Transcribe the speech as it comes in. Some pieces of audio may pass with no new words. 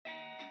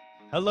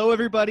Hello,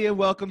 everybody, and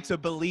welcome to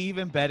Believe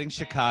in Betting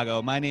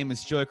Chicago. My name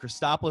is Joey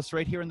Christopoulos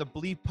right here on the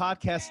Believe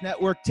Podcast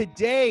Network.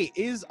 Today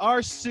is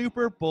our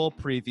Super Bowl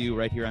preview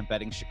right here on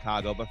Betting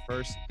Chicago. But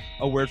first,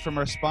 a word from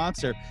our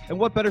sponsor. And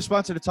what better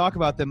sponsor to talk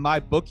about than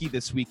MyBookie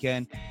this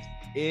weekend?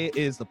 It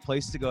is the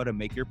place to go to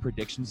make your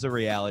predictions a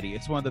reality.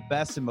 It's one of the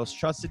best and most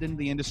trusted in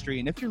the industry.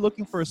 And if you're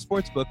looking for a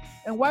sports book,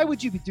 and why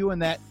would you be doing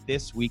that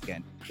this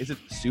weekend? Is it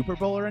the Super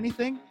Bowl or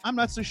anything? I'm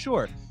not so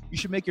sure. You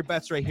should make your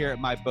bets right here at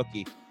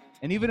MyBookie.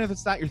 And even if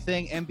it's not your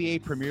thing,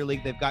 NBA, Premier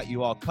League, they've got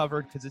you all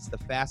covered because it's the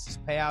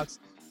fastest payouts,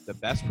 the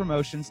best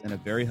promotions, and a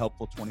very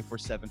helpful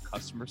 24/7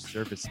 customer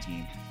service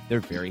team. They're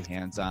very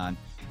hands-on.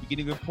 You can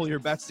even pull your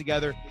bets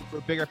together for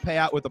a bigger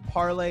payout with a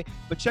parlay.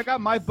 But check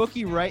out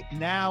MyBookie right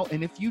now.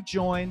 And if you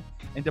join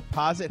and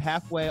deposit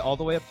halfway all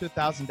the way up to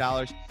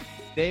 $1,000,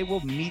 they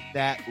will meet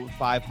that with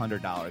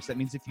 $500. That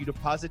means if you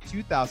deposit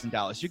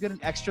 $2,000, you get an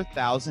extra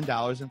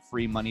 $1,000 in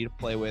free money to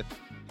play with.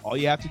 All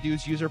you have to do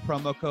is use our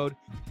promo code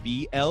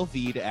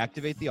BLV to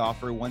activate the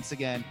offer. Once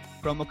again,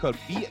 promo code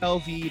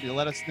BLV to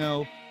let us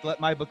know, to let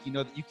MyBookie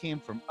know that you came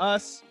from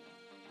us.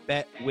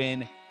 Bet,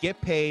 win,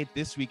 get paid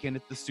this weekend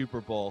at the Super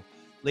Bowl.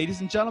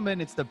 Ladies and gentlemen,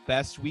 it's the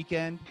best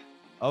weekend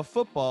of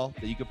football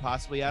that you could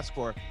possibly ask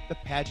for. The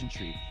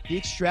pageantry, the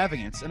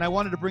extravagance. And I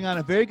wanted to bring on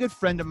a very good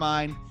friend of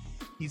mine.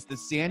 He's the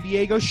San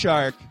Diego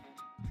Shark.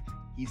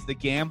 He's the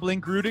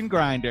gambling Gruden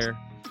grinder.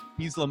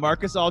 He's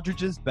LaMarcus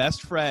Aldridge's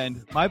best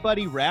friend. My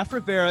buddy Raph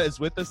Rivera is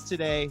with us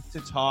today to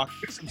talk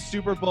some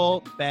Super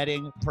Bowl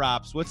betting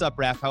props. What's up,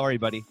 Raph? How are you,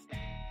 buddy?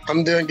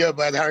 I'm doing good,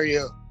 bud. How are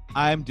you?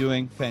 I'm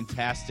doing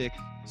fantastic.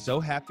 So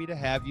happy to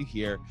have you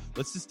here.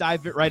 Let's just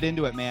dive right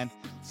into it, man.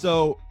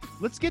 So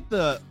let's get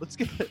the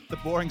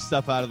boring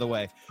stuff out of the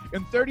way.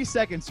 In 30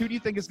 seconds, who do you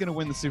think is going to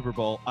win the Super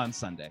Bowl on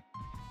Sunday?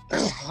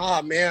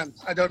 Oh, man.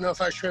 I don't know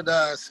if I should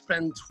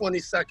spend 20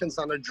 seconds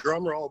on a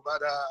drum roll,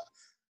 but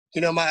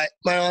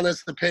my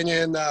honest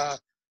opinion,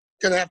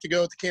 gonna have to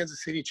go with the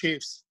Kansas City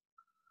Chiefs.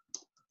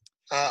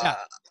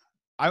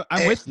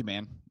 I'm with you,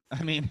 man.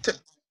 I mean,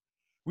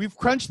 we've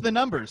crunched the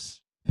numbers.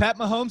 Pat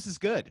Mahomes is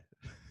good.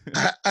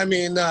 I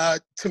mean,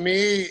 to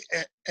me,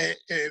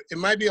 it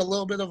might be a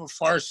little bit of a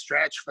far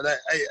stretch, but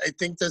I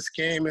think this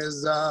game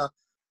is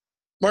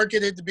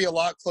marketed to be a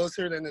lot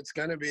closer than it's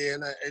going to be.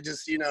 And I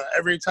just,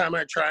 every time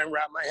I try and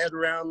wrap my head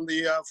around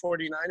the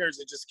 49ers,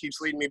 it just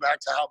keeps leading me back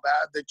to how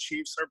bad the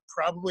Chiefs are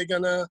probably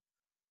going to,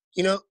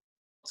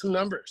 some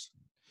numbers.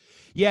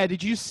 Yeah,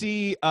 did you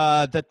see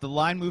that the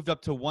line moved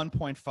up to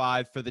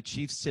 1.5 for the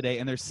Chiefs today,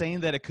 and they're saying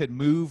that it could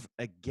move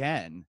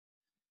again?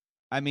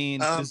 I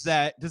mean, does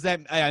that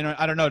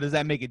I don't know, does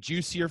that make it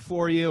juicier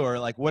for you, or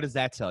like what does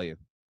that tell you?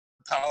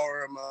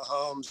 Power of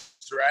Mahomes,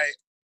 right?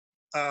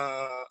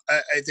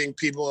 I think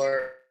people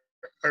are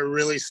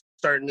really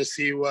starting to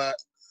see what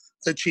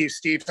the Chiefs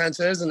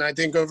defense is. And I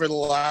think over the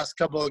last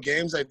couple of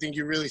games, I think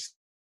you really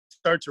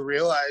start to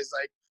realize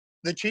like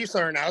the Chiefs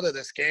aren't out of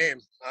this game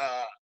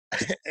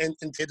and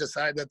to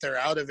decide that they're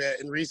out of it.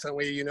 And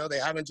recently, they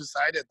haven't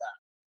decided that.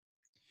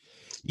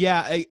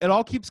 Yeah, it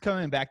all keeps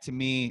coming back to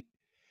me.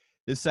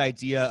 This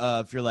idea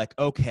of you're like,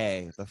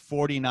 okay, the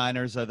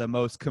 49ers are the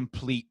most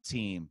complete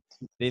team.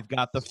 They've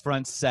got the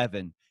front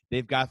seven.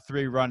 They've got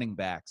 3 running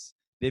backs.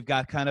 They've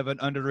got kind of an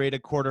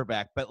underrated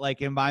quarterback. But,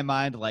 like, in my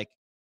mind, like,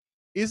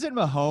 isn't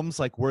Mahomes,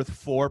 like, worth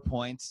 4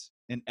 points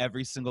in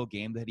every single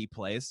game that he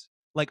plays?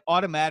 Like,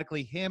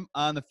 automatically, him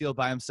on the field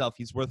by himself,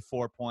 he's worth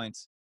 4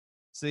 points.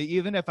 So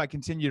even if I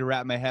continue to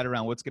wrap my head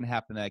around what's going to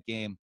happen in that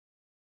game,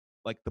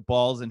 like the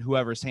ball's in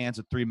whoever's hands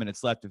with 3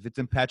 minutes left, if it's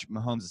in Patrick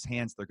Mahomes'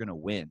 hands, they're going to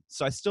win.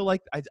 So I still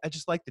like – I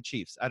just like the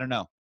Chiefs. I don't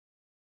know.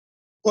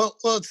 Well,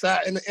 it's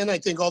that. And I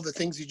think all the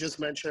things you just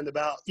mentioned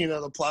about,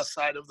 the plus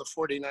side of the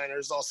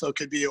 49ers also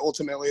could be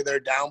ultimately their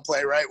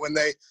downplay, right?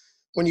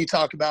 When you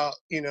talk about,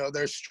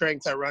 their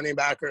strength at running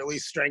back, or at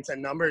least strength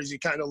in numbers, you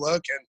kind of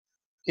look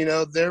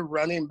and, their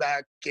running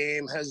back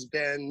game has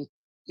been,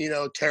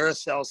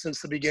 carousel since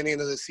the beginning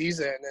of the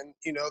season.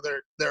 And,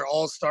 their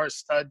all-star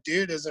stud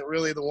dude isn't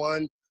really the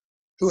one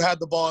who had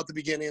the ball at the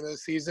beginning of the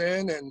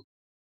season. And,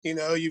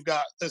 you've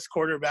got this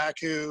quarterback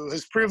who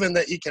has proven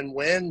that he can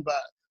win,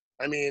 but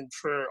I mean,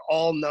 for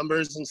all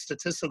numbers and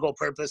statistical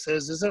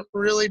purposes, isn't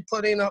really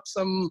putting up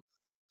some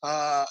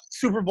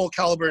Super Bowl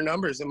caliber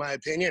numbers, in my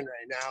opinion,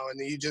 right now. And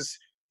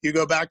you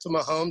go back to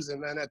Mahomes,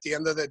 and then at the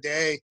end of the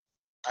day,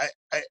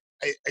 I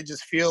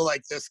just feel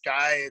like this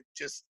guy,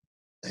 just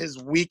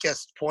his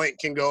weakest point,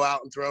 can go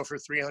out and throw for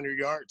 300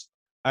 yards.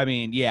 I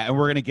mean, yeah, and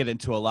we're going to get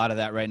into a lot of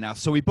that right now.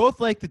 So we both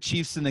like the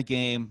Chiefs in the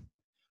game.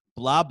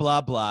 Blah,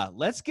 blah, blah.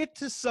 Let's get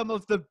to some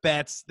of the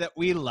bets that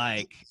we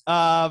like.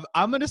 I'm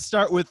going to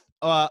start with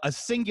a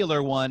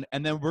singular one,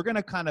 and then we're going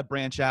to kind of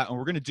branch out, and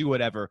we're going to do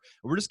whatever.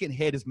 We're just going to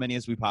hit as many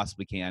as we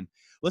possibly can.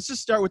 Let's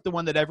just start with the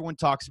one that everyone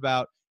talks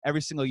about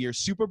every single year,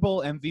 Super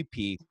Bowl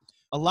MVP.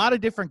 A lot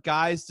of different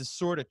guys to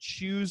sort of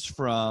choose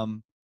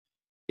from.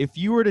 If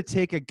you were to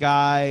take a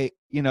guy,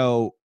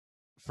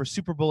 for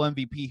Super Bowl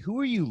MVP, who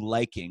are you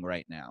liking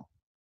right now?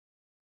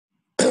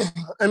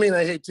 I mean,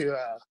 I hate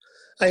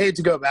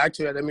to go back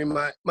to it. I mean,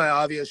 my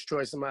obvious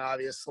choice and my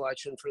obvious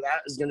selection for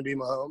that is going to be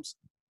Mahomes.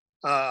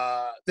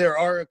 There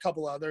are a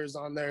couple others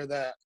on there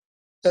that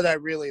I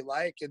really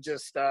like. It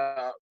just,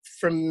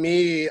 from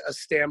me, a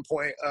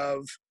standpoint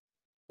of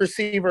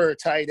receiver or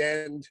tight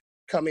end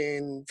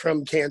coming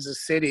from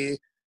Kansas City,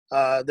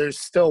 there's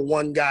still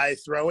one guy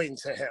throwing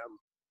to him.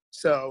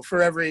 So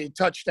for every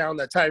touchdown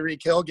that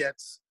Tyreek Hill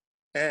gets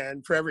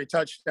and for every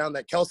touchdown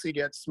that Kelsey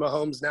gets,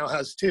 Mahomes now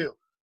has two.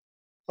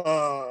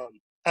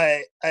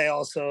 I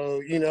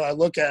also, I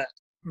look at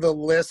the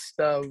list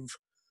of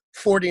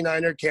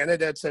 49er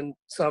candidates and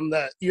some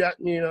that,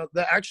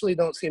 that actually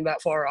don't seem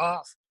that far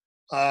off.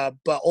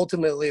 But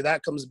ultimately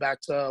that comes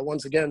back to,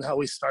 once again, how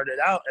we started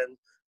out. And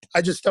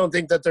I just don't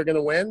think that they're going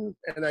to win.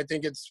 And I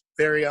think it's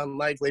very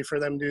unlikely for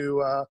them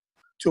to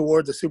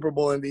award the Super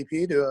Bowl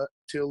MVP to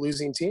a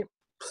losing team.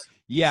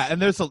 Yeah.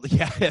 And there's a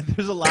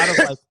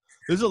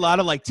lot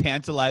of like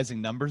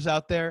tantalizing numbers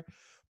out there,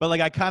 but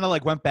like, I kind of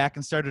like went back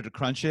and started to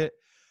crunch it.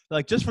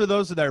 Like, just for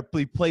those that are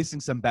placing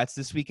some bets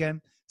this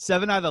weekend,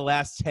 7 out of the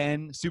last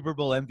 10 Super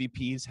Bowl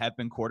MVPs have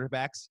been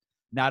quarterbacks.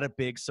 Not a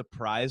big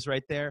surprise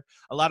right there.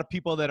 A lot of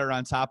people that are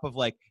on top of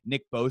like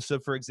Nick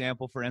Bosa, for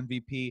example, for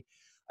MVP.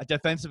 A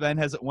defensive end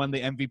hasn't won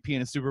the MVP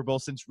in a Super Bowl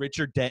since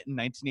Richard Dent in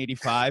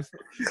 1985.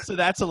 So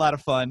that's a lot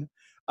of fun.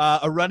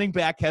 A running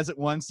back hasn't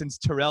won since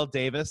Terrell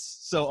Davis.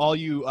 So all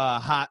you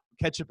hot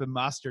ketchup and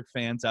mustard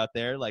fans out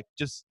there, like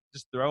just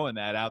throwing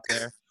that out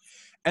there.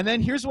 And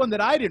then here's one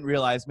that I didn't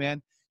realize,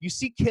 man. You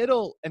see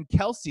Kittle and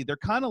Kelsey, they're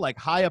kind of like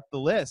high up the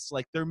list.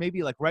 Like they're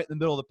maybe like right in the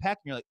middle of the pack.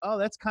 And you're like, oh,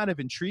 that's kind of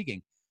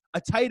intriguing.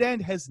 A tight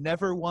end has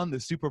never won the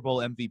Super Bowl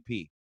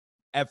MVP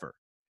ever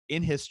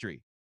in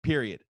history,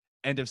 period.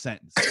 End of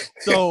sentence.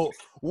 So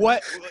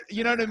what,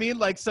 you know what I mean?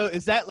 Like, so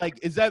is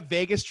that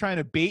Vegas trying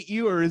to bait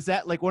you, or is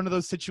that like one of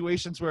those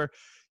situations where,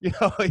 you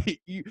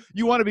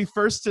want to be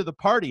first to the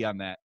party on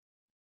that?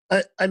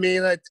 I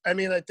mean, I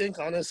think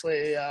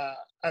honestly,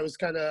 I was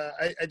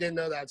I didn't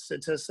know that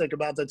statistic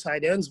about the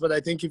tight ends, but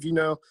I think if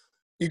you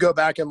go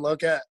back and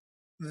look at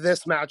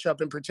this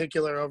matchup in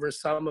particular over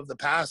some of the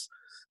past,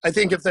 I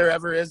think if there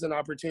ever is an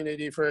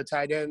opportunity for a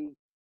tight end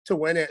to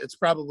win it, it's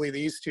probably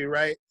these two,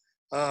 right?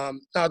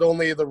 Not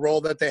only the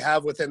role that they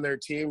have within their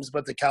teams,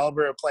 but the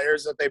caliber of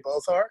players that they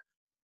both are.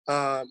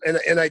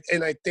 And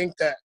I think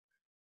that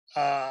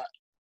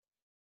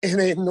in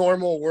a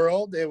normal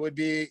world, it would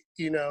be,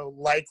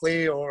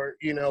 likely or,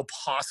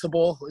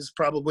 possible is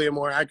probably a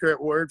more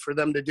accurate word for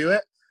them to do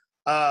it.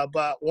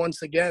 But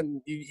once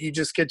again, you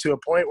just get to a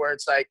point where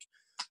it's like,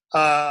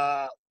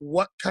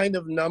 what kind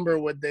of number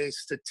would they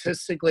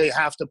statistically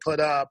have to put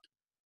up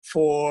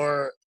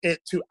for it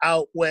to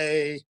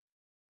outweigh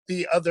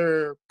the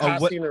other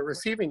passing or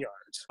receiving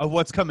yards? Of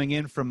what's coming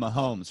in from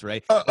Mahomes,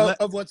 right?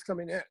 Of what's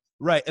coming in.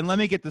 Right. And let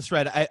me get this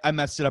right. I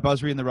messed it up. I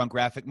was reading the wrong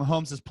graphic.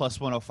 Mahomes is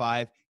plus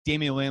 105.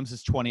 Damian Williams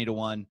is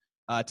 20-1.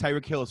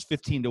 Tyreek Hill is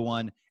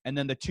 15-1. And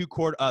then the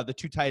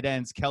two tight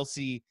ends,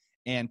 Kelsey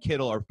and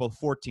Kittle, are both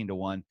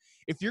 14-1.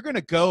 If you're going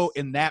to go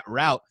in that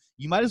route,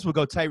 you might as well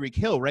go Tyreek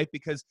Hill, right?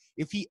 Because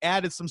if he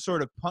added some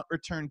sort of punt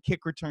return,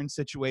 kick return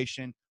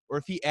situation, or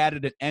if he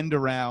added an end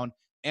around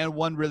and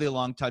one really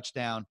long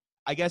touchdown,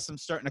 I guess I'm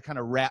starting to kind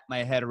of wrap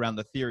my head around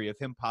the theory of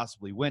him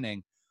possibly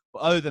winning. But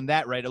other than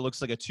that, right, it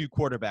looks like a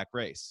 2-quarterback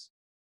race.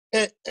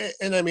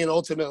 And I mean,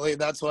 ultimately,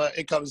 that's what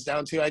it comes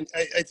down to.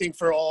 I think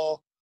for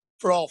all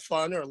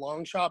fun or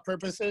long shot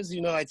purposes,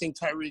 I think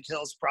Tyreek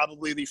Hill's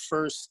probably the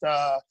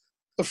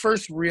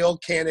first real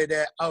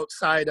candidate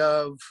outside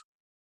of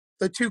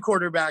the 2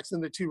 quarterbacks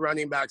and the 2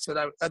 running backs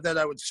that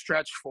I would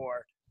stretch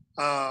for.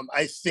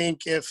 I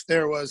think if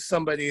there was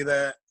somebody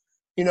that,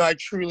 I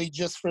truly,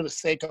 just for the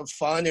sake of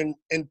fun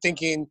and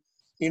thinking,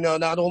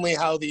 not only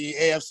how the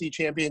AFC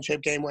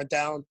Championship game went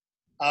down,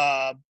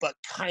 but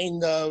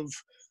kind of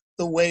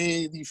the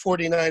way the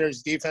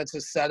 49ers defense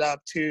is set up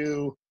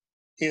to,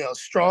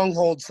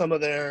 stronghold some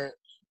of the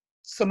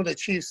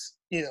Chiefs,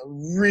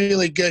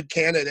 really good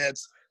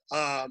candidates.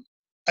 I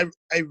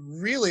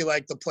really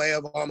like the play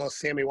of almost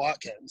Sammy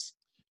Watkins.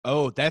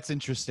 Oh, that's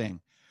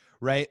interesting,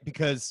 right?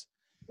 Because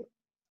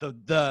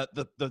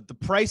the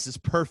price is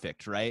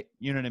perfect, right?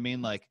 You know what I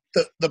mean? Like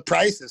the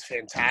price is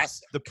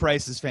fantastic. The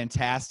price is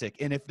fantastic.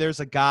 And if there's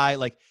a guy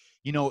like,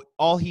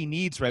 all he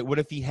needs, right? What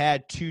if he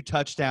had 2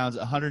 touchdowns,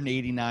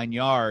 189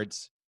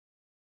 yards,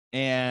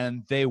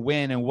 and they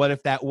win? And what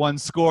if that one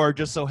score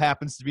just so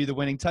happens to be the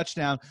winning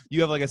touchdown?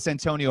 You have like a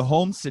Santonio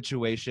Holmes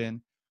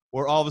situation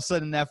where all of a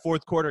sudden in that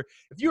fourth quarter,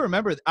 if you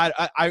remember,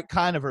 I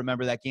kind of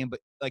remember that game, but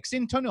like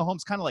Santonio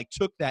Holmes kind of like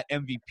took that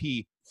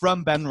MVP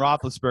from Ben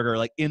Roethlisberger,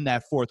 like in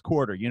that fourth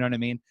quarter, you know what I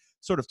mean?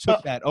 Sort of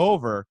took that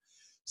over.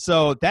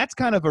 So that's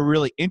kind of a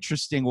really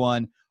interesting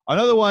one.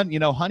 Another one,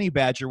 Honey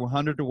Badger,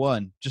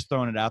 100-1, just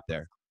throwing it out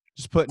there,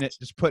 just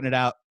putting it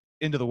out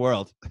into the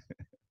world.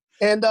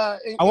 And I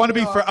want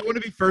to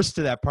be first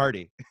to that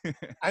party.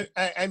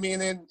 I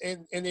mean, and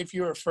if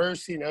you were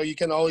first, you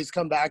can always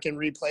come back and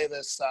replay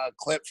this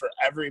clip for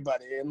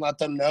everybody and let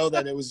them know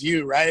that it was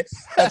you, right?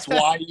 That's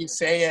why you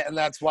say it, and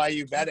that's why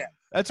you bet it.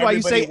 That's why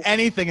you say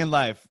anything in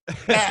life.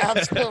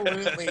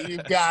 Absolutely.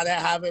 You've got to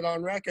have it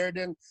on record.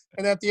 And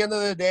at the end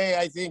of the day,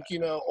 I think,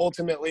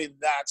 ultimately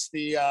that's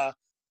the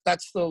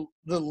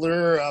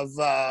lure of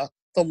the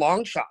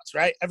long shots,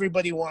 right?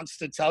 Everybody wants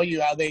to tell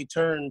you how they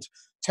turned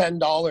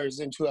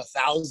 $10 into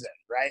 1,000,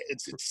 right? It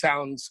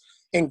sounds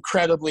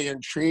incredibly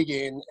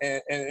intriguing.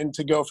 And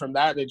to go from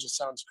that, it just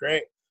sounds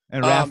great.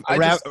 And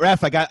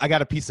Raph, I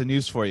got a piece of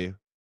news for you.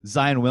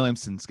 Zion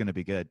Williamson's going to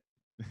be good.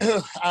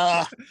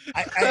 I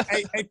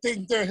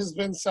think there has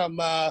been some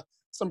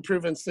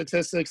proven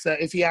statistics that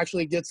if he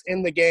actually gets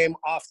in the game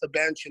off the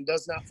bench and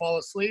does not fall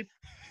asleep,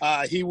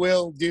 he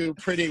will do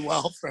pretty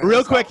well for himself.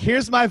 Real quick,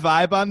 here's my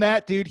vibe on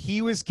that, dude.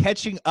 He was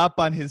catching up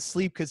on his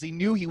sleep because he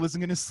knew he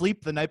wasn't going to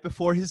sleep the night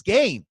before his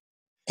game.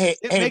 It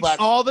makes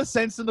all the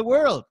sense in the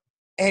world.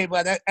 Hey,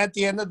 but at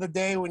the end of the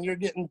day, when you're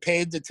getting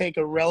paid to take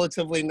a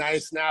relatively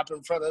nice nap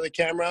in front of the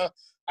camera,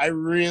 I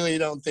really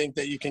don't think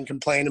that you can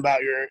complain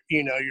about your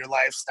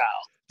lifestyle.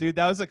 Dude,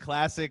 that was a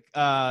classic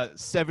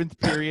 7th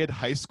period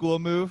high school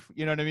move.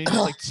 You know what I mean? It's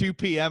like 2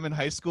 p.m. in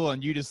high school,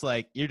 and you're just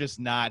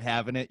not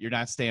having it. You're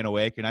not staying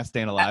awake. You're not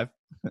staying alive.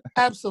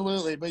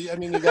 Absolutely. But, I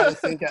mean, you got to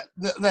think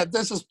that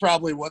this is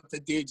probably what the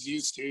dude's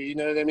used to. You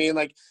know what I mean?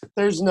 Like,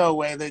 there's no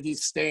way that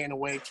he's staying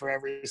awake for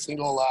every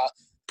single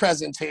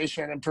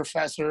presentation in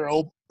Professor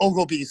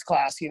Ogilvy's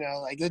class.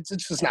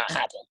 It's just not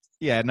happening.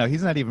 Yeah, no,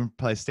 he's not even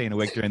probably staying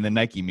awake during the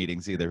Nike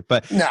meetings either.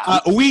 But no.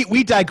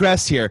 We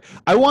digress here.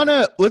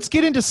 Let's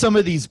get into some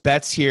of these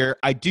bets here.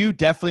 I do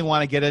definitely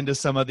want to get into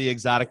some of the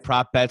exotic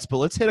prop bets, but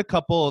let's hit a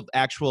couple of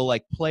actual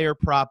player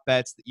prop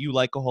bets that you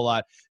like a whole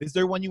lot. Is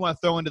there one you want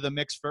to throw into the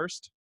mix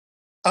first?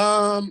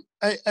 I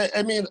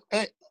mean,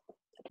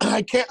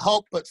 I can't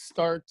help but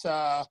start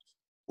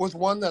with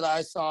one that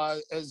I saw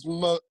as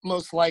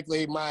most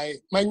likely my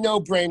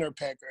no-brainer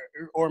pick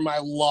or my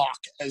lock,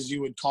 as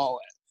you would call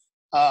it.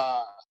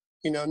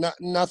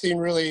 Nothing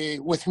really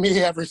with me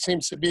ever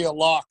seems to be a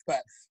lock,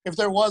 but if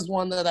there was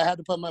one that I had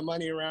to put my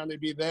money around,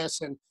 it'd be this.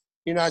 And,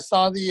 I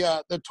saw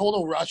the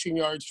total rushing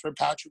yards for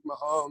Patrick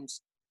Mahomes.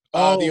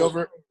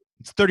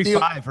 It's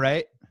 35,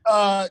 right?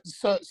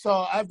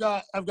 So I've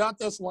got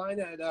this line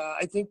at,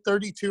 I think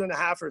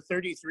 32.5 or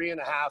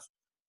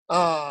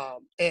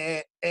 33.5.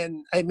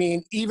 And I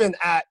mean, even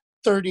at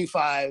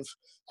 35,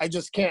 I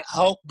just can't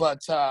help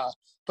but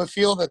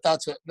feel that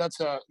that's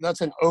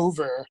an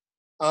over.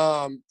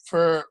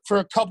 For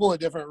a couple of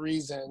different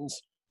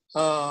reasons.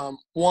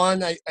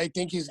 One, I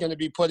think he's going to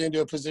be put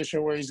into a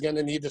position where he's going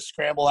to need to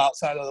scramble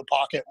outside of the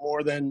pocket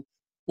more than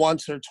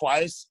once or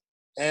twice.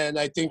 And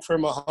I think for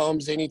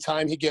Mahomes,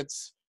 anytime he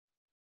gets,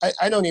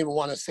 I don't even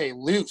want to say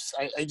loose.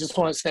 I just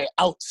want to say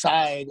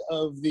outside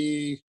of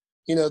the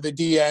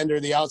D end or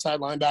the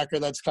outside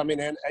linebacker that's coming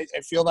in. I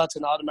feel that's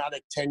an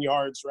automatic 10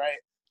 yards, right?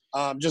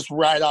 Just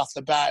right off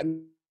the bat.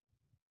 And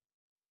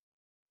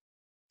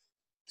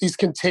these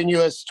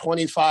continuous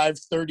 25,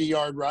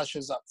 30-yard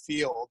rushes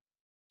upfield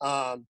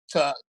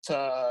to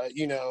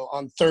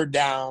on third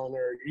down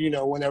or,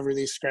 whenever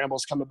these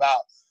scrambles come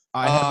about.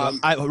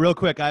 Real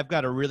quick, I've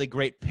got a really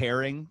great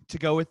pairing to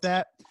go with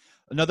that.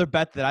 Another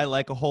bet that I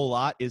like a whole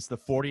lot is the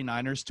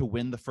 49ers to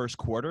win the first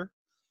quarter.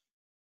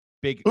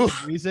 Big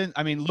reason.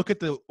 I mean, look at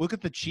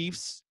the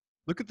Chiefs.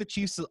 Look at the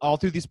Chiefs all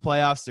through these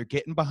playoffs. They're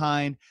getting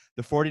behind.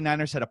 The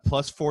 49ers had a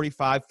plus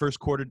 45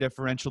 first quarter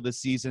differential this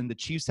season. The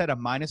Chiefs had a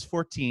minus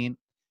 14.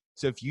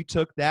 So if you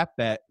took that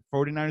bet,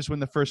 49ers win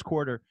the first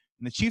quarter,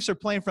 and the Chiefs are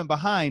playing from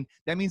behind,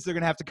 that means they're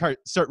going to have to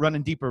start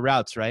running deeper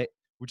routes, right?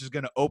 Which is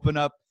going to open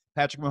up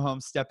Patrick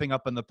Mahomes stepping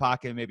up in the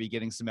pocket and maybe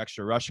getting some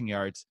extra rushing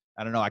yards.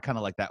 I don't know. I kind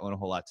of like that one a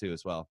whole lot too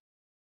as well.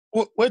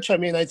 Which, I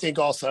mean, I think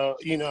also,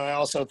 I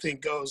also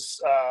think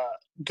goes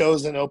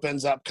and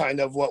opens up kind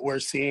of what we're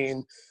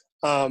seeing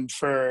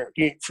for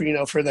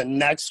the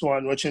next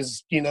one, which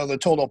is, the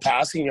total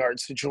passing yard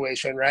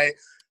situation, right?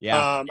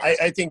 Yeah.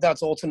 I think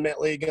that's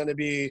ultimately going to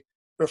be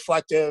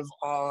reflective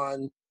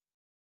on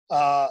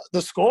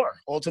the score.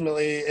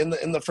 Ultimately,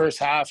 in the first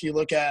half, you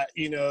look at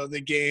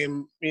the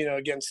game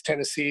against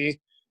Tennessee,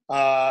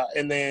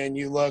 and then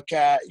you look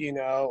at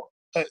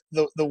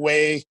the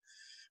way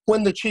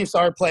when the Chiefs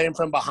are playing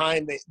from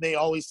behind, they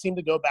always seem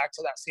to go back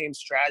to that same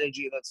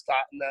strategy that's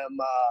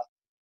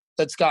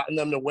gotten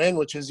them to win,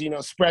 which is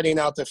spreading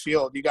out the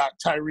field. You got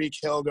Tyreek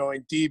Hill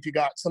going deep, you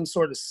got some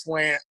sort of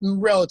slant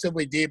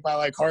relatively deep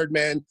by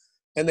Hardman,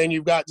 and then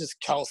you've got just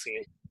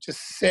Kelsey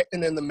just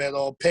sitting in the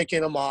middle, picking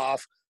them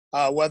off,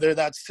 whether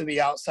that's to the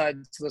outside,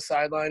 to the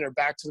sideline, or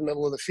back to the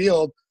middle of the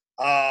field.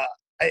 I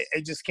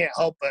just can't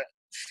help but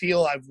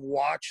feel I've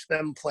watched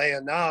them play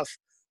enough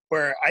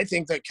where I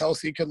think that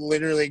Kelsey could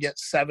literally get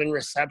 7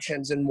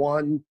 receptions in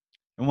one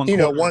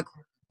quarter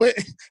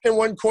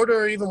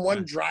or even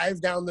one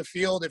drive down the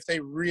field if they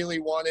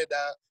really wanted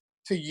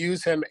to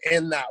use him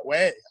in that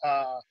way.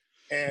 I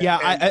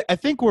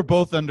think we're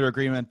both under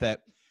agreement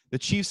that the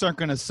Chiefs aren't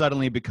going to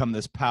suddenly become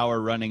this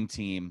power running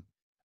team.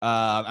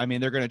 I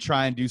mean, they're going to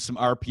try and do some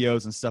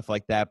RPOs and stuff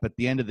like that. But at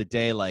the end of the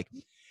day,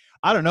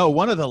 I don't know,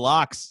 one of the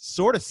locks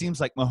sort of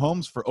seems like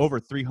Mahomes for over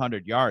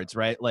 300 yards,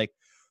 right?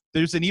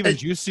 There's an even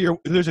juicier.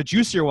 There's a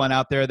juicier one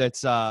out there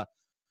that's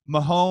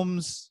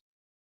Mahomes.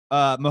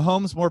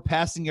 Mahomes more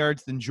passing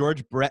yards than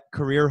George Brett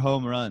career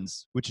home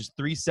runs, which is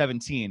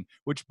 317,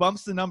 which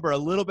bumps the number a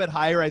little bit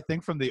higher, I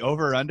think, from the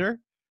over under.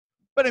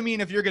 But I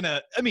mean, if you're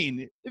gonna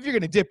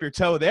dip your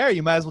toe there,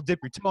 you might as well dip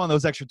your toe on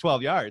those extra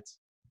 12 yards.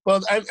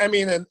 Well, I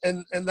mean,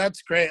 and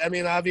that's great. I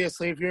mean,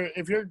 obviously,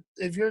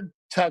 if you're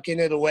tucking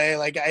it away,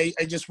 like I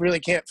just really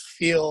can't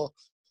feel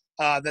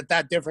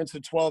that difference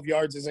of 12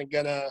 yards isn't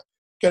gonna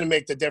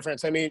make the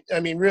difference. I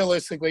mean,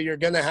 realistically, you're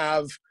gonna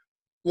have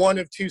one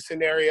of two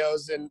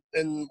scenarios,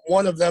 and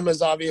one of them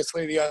is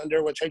obviously the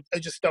under, which I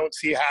just don't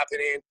see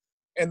happening,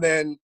 and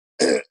then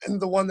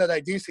and the one that I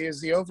do see is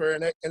the over,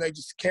 and I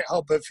just can't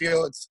help but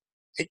feel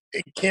it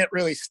can't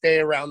really stay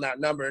around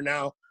that number.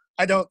 Now,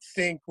 I don't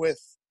think with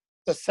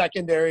the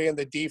secondary and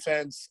the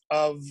defense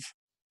of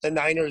the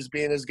Niners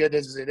being as good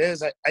as it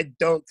is, I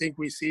don't think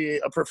we see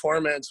a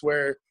performance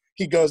where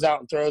he goes out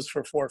and throws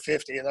for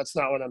 450. And that's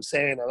not what I'm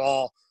saying at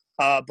all.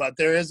 But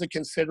there is a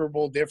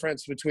considerable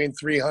difference between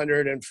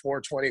 300 and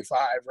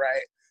 425,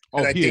 right?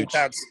 Oh, and huge.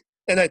 I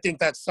think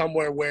that's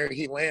somewhere where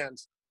he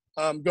lands.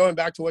 Going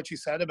back to what you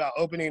said about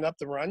opening up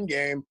the run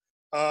game,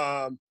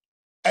 I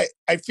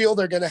feel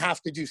they're going to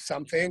have to do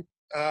something.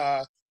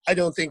 I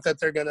don't think that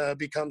they're going to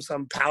become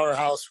some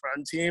powerhouse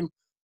run team.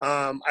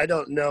 I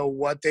don't know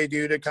what they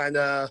do to kind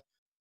of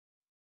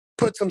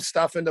put some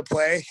stuff into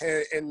play,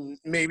 and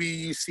maybe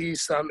you see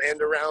some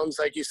end arounds,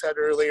 like you said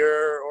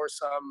earlier, or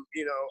some,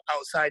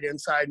 outside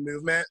inside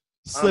movement.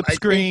 Slip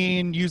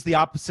screen, use the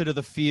opposite of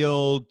the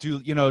field, do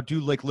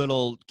like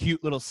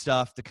cute little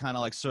stuff to kind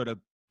of like sort of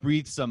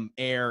breathe some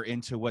air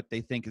into what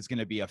they think is going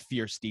to be a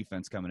fierce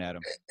defense coming at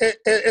them.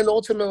 And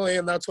ultimately,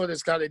 and that's what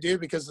it's got to do,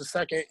 because the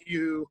second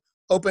you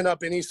open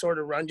up any sort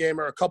of run game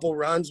or a couple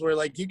runs where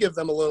like you give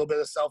them a little bit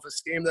of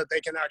self-esteem that they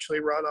can actually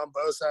run on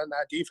Bosa and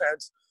that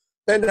defense,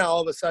 then now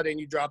all of a sudden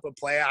you drop a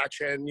play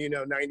action,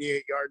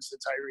 98 yards to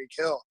Tyreek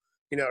Hill,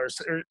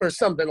 or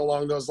something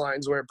along those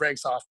lines where it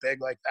breaks off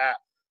big like that.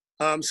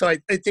 So I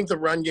think the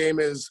run game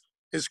is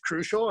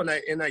crucial, and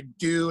I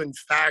do in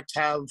fact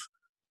have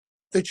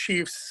the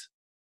Chiefs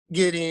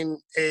getting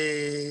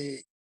a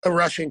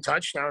rushing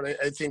touchdown.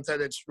 I think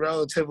that it's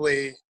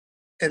relatively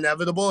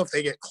inevitable if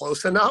they get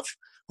close enough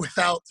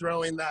without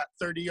throwing that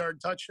 30-yard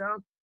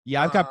touchdown.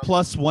 Yeah, I've got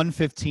plus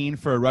 115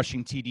 for a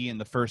rushing TD in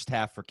the first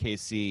half for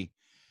KC,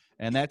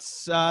 and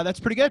that's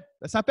pretty good.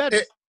 That's not bad.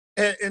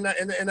 And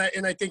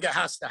I think it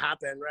has to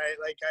happen, right?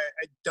 Like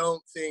I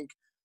don't think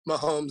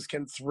Mahomes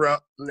can throw.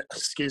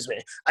 Excuse me.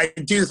 I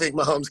do think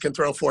Mahomes can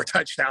throw 4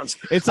 touchdowns.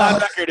 It's on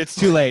record. It's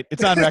too late.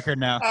 It's on record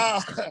now.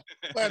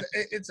 But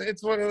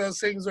it's one of those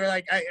things where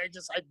like I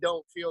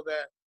don't feel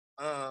that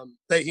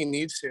he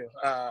needs to.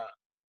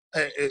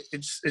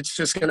 It's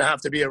just going to have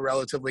to be a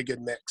relatively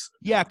good mix.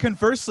 Yeah.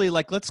 Conversely,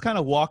 like let's kind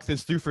of walk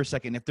this through for a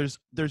second. If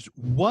there's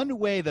one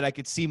way that I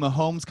could see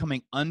Mahomes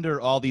coming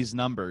under all these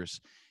numbers,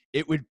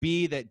 it would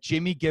be that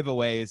Jimmy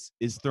giveaways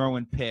is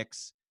throwing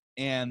picks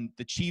and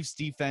the Chiefs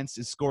defense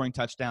is scoring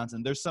touchdowns,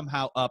 and they're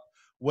somehow up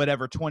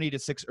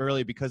 20-6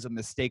 early because of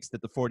mistakes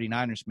that the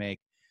 49ers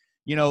make.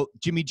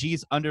 Jimmy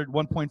G's under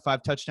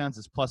 1.5 touchdowns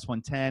is plus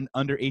 110,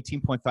 under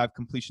 18.5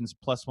 completions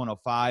plus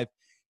 105.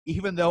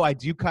 Even though I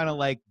do kind of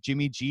like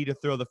Jimmy G to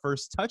throw the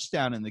first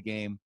touchdown in the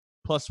game,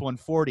 plus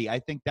 140, I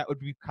think that would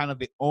be kind of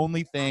the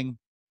only thing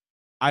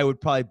I would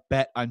probably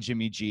bet on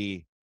Jimmy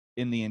G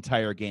in the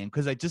entire game,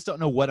 because I just don't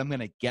know what I'm going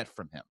to get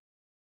from him.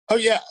 Oh,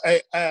 yeah.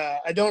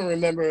 I don't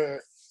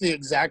remember the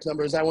exact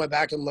numbers. I went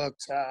back and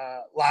looked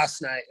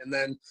last night, and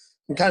then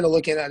I'm kind of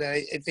looking at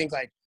it. I think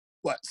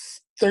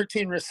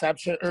 13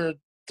 reception or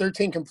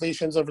 13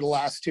 completions over the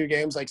last 2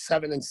 games, like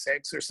 7 and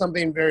 6 or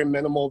something very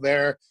minimal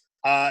there.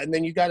 And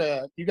then you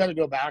gotta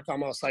go back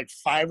almost like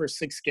 5 or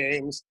 6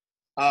 games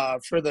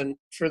for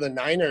the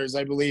Niners,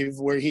 I believe,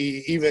 where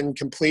he even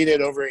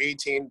completed over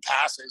 18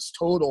 passes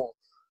total.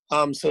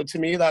 So to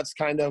me, that's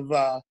kind of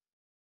a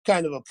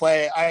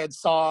play. I had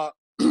saw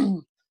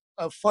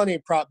a funny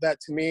prop bet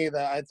to me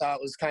that I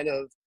thought was kind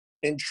of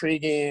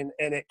intriguing,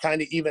 and it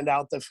kind of evened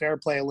out the fair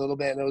play a little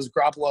bit. And it was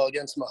Garoppolo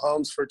against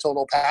Mahomes for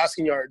total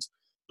passing yards,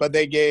 but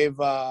they gave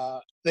Garoppolo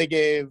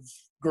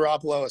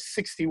a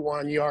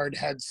 61-yard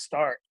head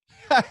start.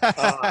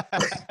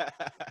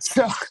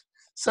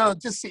 So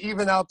just to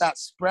even out that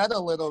spread a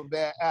little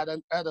bit at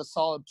a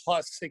solid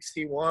plus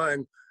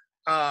 61,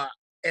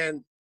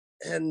 and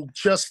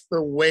just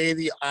the way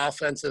the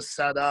offense is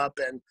set up,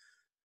 and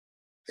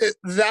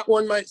that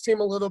one might seem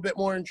a little bit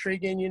more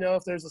intriguing,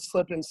 if there's a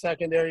slip in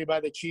secondary by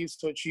the Chiefs,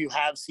 which you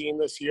have seen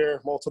this year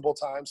multiple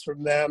times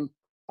from them.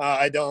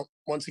 I don't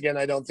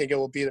think it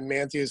will be the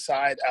Matthews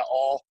side at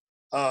all.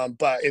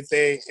 But if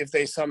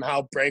they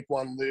somehow break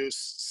one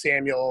loose,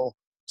 Samuels,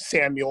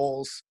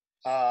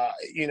 I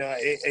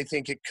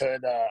think it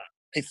could.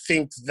 I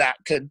think that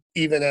could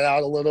even it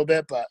out a little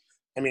bit. But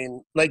I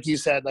mean, like I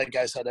said, I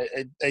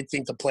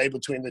think the play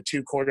between the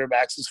two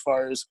quarterbacks, as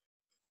far as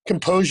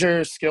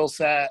composure, skill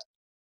set,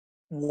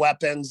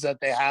 weapons that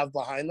they have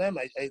behind them,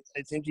 I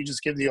think you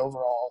just give the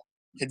overall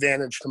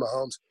advantage to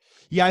Mahomes.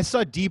 Yeah, I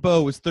saw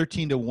Debo was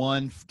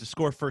 13-1 to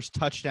score first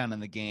touchdown in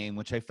the game,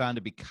 which I found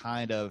to be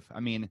kind of,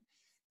 13-1.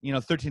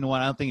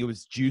 I don't think it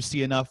was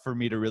juicy enough for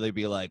me to really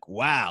be like,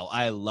 wow,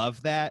 I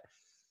love that.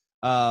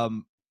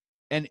 And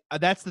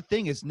that's the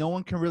thing is no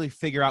one can really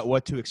figure out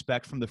what to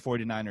expect from the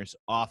 49ers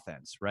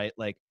offense, right?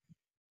 Like,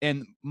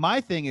 and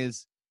my thing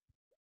is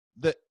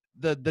the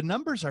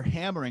numbers are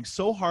hammering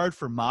so hard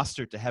for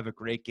Mostert to have a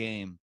great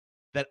game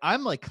that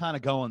I'm like kind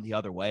of going the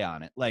other way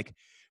on it. Like,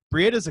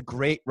 Breeda's a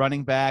great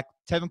running back.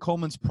 Tevin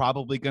Coleman's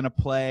probably going to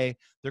play.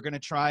 They're going to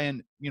try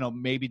and,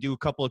 maybe do a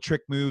couple of trick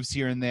moves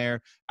here and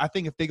there. I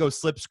think if they go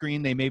slip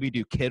screen, they maybe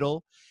do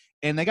Kittle.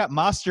 And they got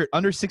Mostert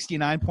under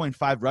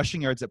 69.5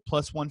 rushing yards at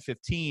plus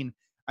 115.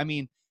 I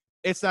mean,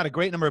 it's not a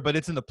great number, but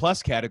it's in the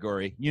plus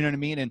category. You know what I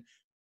mean? And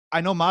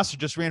I know Mostert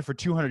just ran for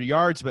 200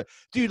 yards, but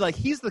dude, like,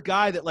 he's the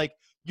guy that like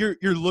you're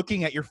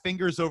looking at your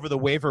fingers over the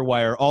waiver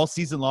wire all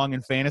season long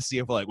in fantasy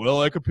of like,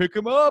 well, I could pick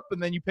him up,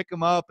 and then you pick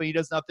him up and he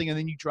does nothing, and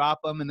then you drop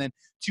him, and then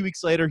 2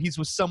 weeks later he's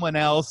with someone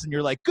else, and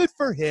you're like, good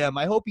for him.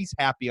 I hope he's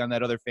happy on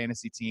that other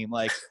fantasy team.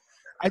 Like,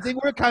 I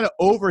think we're kind of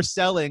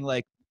overselling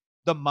like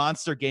the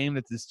monster game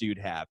that this dude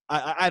have.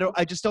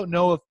 I just don't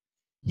know if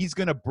he's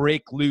gonna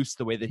break loose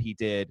the way that he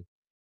did,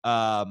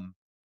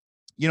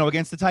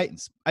 against the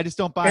Titans. I just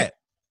don't buy it.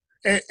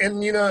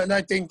 And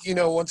I think,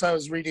 once I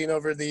was reading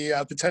over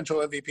the potential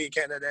MVP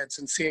candidates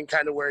and seeing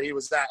kind of where he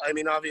was at, I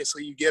mean,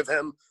 obviously you give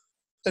him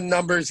the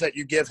numbers that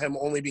you give him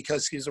only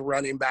because he's a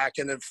running back.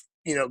 And if,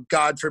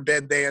 God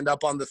forbid they end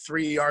up on the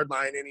 3-yard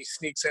line and he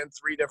sneaks in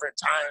 3 different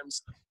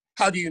times,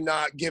 how do you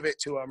not give it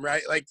to him,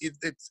 right? Like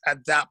it's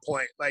at that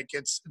point, like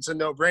it's a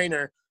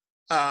no-brainer.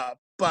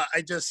 But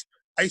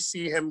I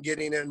see him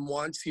getting in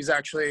once. He's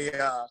actually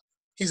a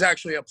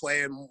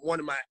play and one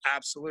of my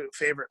absolute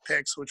favorite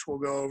picks, which we'll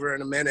go over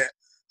in a minute.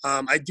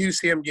 I do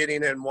see him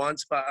getting in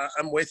once, but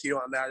I'm with you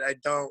on that. I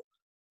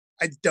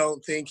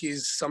don't think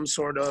he's some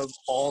sort of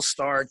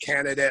all-star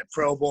candidate,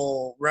 Pro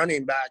Bowl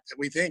running back that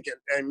we think.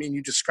 I mean,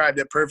 you described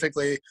it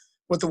perfectly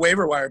with the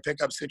waiver wire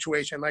pickup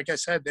situation. Like I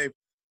said,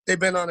 they've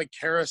been on a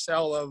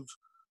carousel of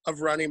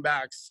running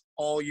backs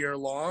all year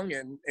long,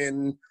 and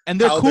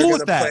they're cool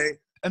with that.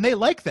 And they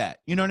like that.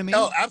 You know what I mean?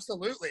 Oh,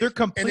 absolutely. They're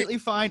completely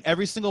fine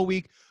every single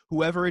week.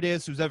 Whoever it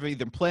is, who's ever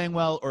either playing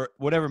well or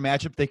whatever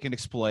matchup they can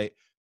exploit,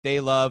 they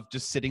love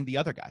just sitting the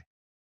other guy.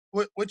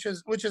 Which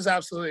is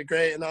absolutely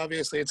great. And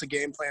obviously it's a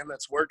game plan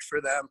that's worked for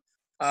them.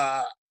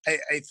 I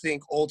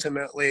think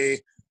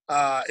ultimately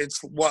it's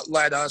what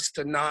led us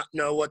to not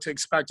know what to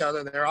expect out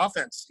of their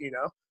offense,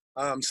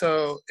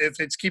 So if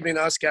it's keeping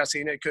us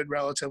guessing, it could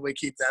relatively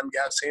keep them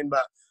guessing.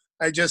 But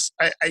I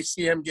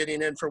see him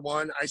getting in for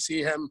one. I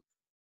see him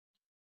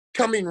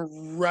coming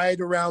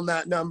right around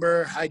that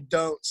number. I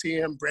don't see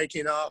him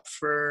breaking up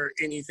for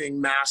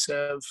anything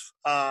massive.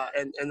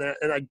 And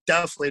I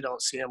definitely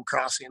don't see him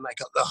crossing like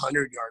the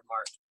 100-yard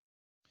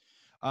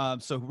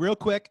mark. So real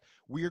quick,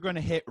 we're going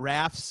to hit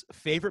Raf's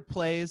favorite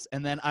plays,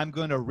 and then I'm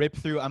going to rip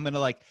through. I'm going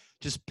to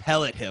just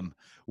pellet him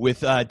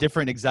with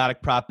different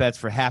exotic prop bets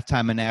for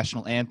halftime and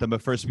national anthem.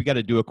 But first, we got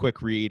to do a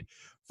quick read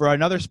for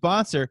another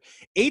sponsor,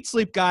 8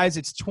 Sleep. Guys,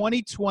 it's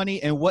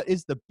 2020, and what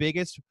is the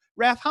biggest?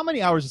 Raf, how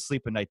many hours of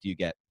sleep a night do you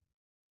get?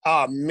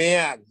 Oh,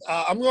 man.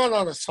 I'm going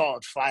on a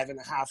solid 5.5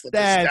 with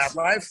this Dad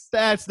Life.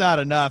 That's not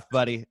enough,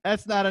 buddy.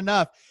 That's not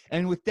enough.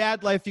 And with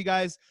Dad Life, you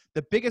guys,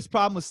 the biggest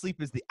problem with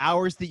sleep is the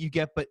hours that you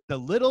get, but the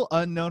little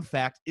unknown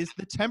fact is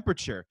the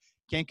temperature.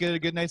 Can't get a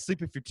good night's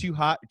sleep if you're too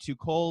hot or too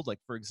cold. Like,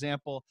 for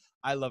example,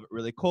 I love it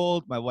really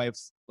cold. My wife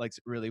likes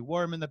it really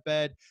warm in the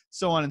bed,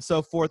 so on and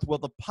so forth. Well,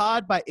 the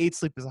Pod by 8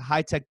 Sleep is a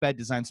high-tech bed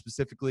designed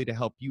specifically to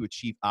help you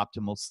achieve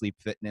optimal sleep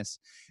fitness.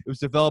 It was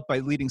developed by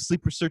leading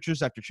sleep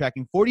researchers after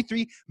tracking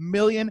 43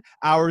 million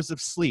hours of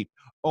sleep.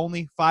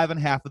 Only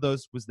 5.5 of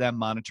those was them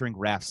monitoring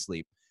Raf's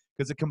sleep.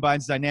 Because it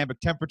combines dynamic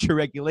temperature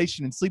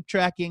regulation and sleep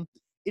tracking,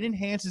 it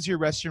enhances your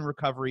rest and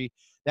recovery.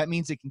 That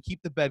means it can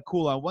keep the bed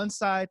cool on one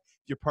side.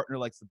 If your partner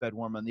likes the bed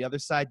warm on the other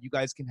side, you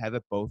guys can have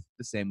it both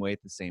the same way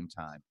at the same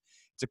time.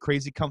 It's a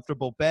crazy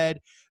comfortable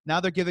bed. Now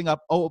they're giving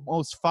up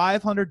almost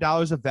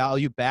 $500 of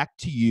value back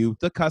to you,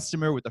 the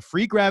customer, with a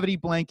free gravity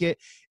blanket.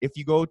 If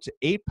you go to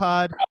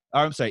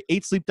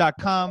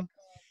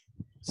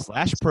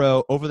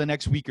 8sleep.com/pro over the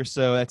next week or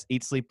so, that's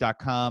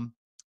 8sleep.com,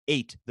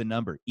 8, the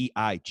number,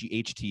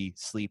 EIGHT,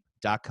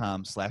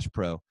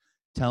 sleep.com/pro.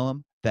 Tell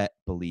them that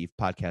Believe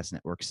Podcast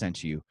Network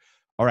sent you.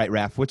 All right,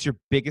 Raf, what's your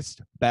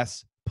biggest,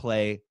 best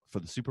play for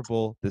the Super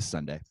Bowl this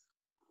Sunday?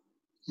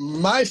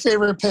 My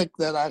favorite pick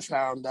that I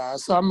found.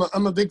 So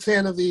I'm a big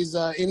fan of these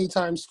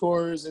anytime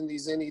scores and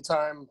these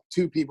anytime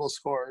 2 people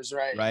scores,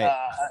 right?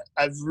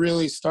 I've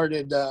really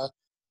started to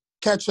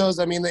catch those.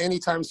 I mean, the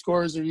anytime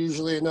scores are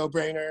usually a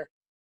no-brainer,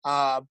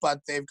 but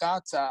they've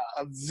got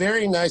a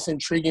very nice,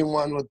 intriguing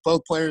one with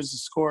both players to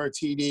score a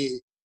TD.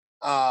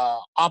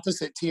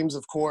 Opposite teams,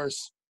 of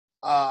course.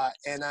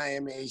 And I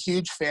am a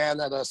huge fan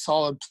at a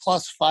solid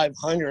plus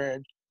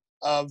 500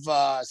 of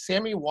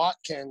Sammy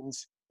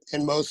Watkins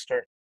and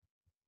Mostert.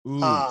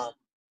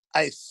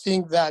 I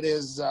think that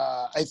is.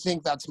 I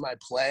think that's my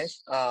play.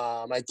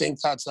 I think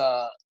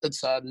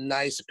it's a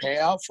nice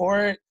payout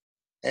for it.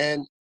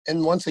 And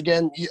once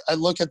again, I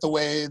look at the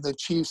way the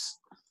Chiefs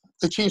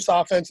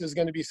offense is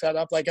going to be set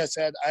up. Like I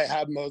said, I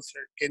have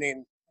Mostert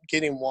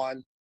getting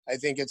one. I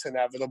think it's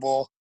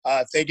inevitable.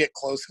 If they get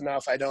close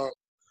enough, I don't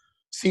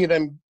see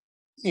them,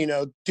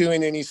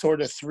 doing any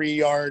sort of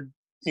 3-yard,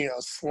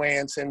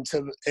 slants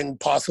and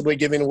possibly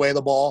giving away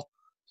the ball.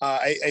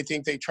 I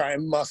think they try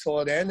and muscle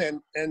it in,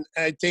 and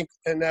I think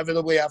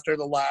inevitably after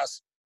the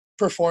last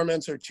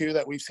performance or two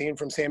that we've seen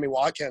from Sammy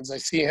Watkins, I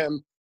see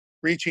him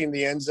reaching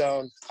the end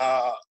zone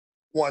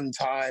one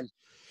time.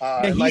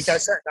 And like I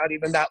said, not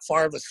even that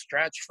far of a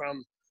stretch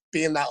from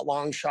being that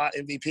long shot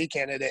MVP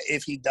candidate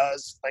if he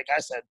does, like I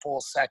said, pull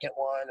a second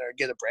one or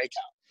get a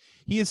breakout.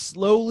 He has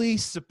slowly,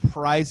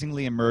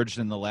 surprisingly emerged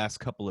in the last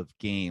couple of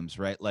games,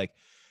 right? Like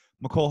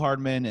Mecole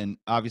Hardman and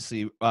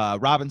obviously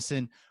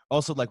Robinson,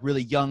 also like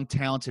really young,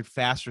 talented,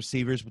 fast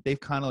receivers, but they've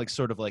kind of like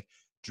sort of like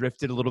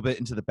drifted a little bit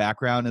into the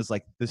background as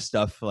like this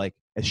stuff, like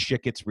as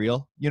shit gets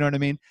real, you know what I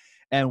mean?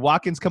 And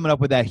Watkins coming up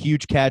with that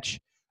huge catch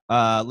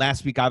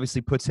last week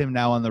obviously puts him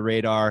now on the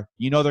radar.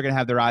 They're going to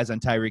have their eyes on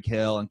Tyreek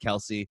Hill and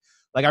Kelsey.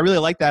 Like, I really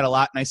like that a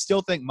lot, and I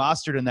still think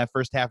Mostert in that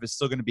first half is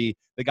still going to be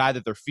the guy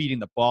that they're feeding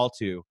the ball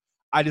to.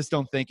 I just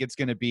don't think it's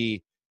going to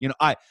be,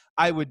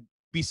 I would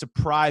be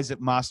surprised if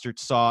Mostert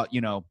saw,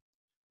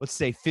 let's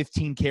say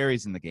 15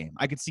 carries in the game.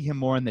 I could see him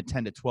more in the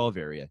 10 to 12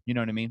 area. You know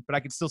what I mean? But I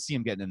could still see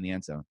him getting in the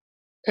end zone.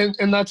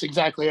 And that's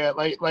exactly it.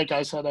 Like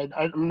I said,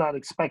 I'm not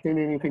expecting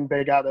anything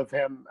big out of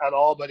him at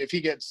all. But if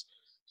he gets,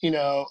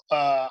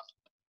 a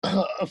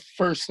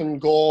first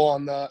and goal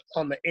on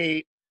the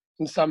 8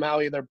 and somehow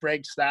either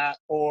breaks that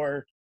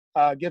or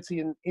gets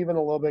even a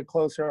little bit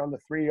closer on the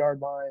 3-yard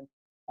line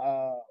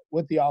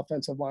with the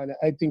offensive line,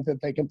 I think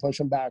that they can push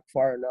him back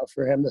far enough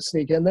for him to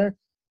sneak in there.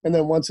 And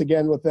then once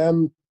again with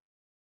them,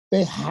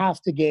 they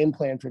have to game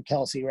plan for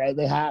Kelsey, right?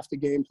 They have to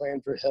game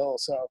plan for Hill.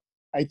 So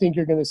I think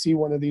you're going to see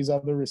one of these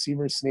other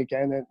receivers sneak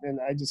in, and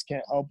I just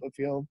can't help but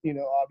feel,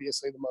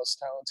 obviously the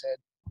most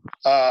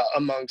talented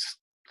amongst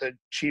the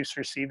Chiefs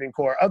receiving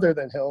core, other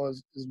than Hill,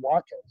 is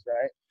Watkins,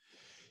 right?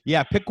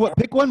 Yeah, pick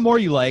one more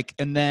you like,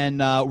 and then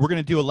we're going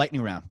to do a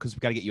lightning round because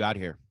we've got to get you out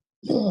of here.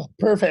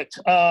 Perfect.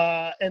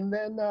 And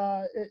then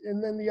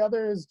the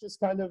other is just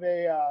kind of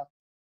a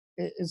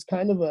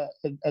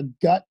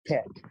gut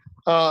pick.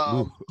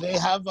 They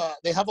have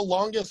a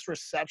longest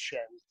reception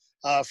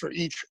for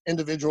each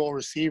individual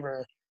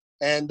receiver,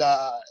 and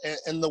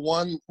the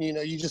one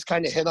you just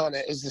kind of hit on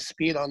it is the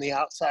speed on the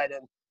outside,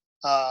 and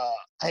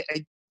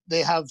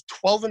they have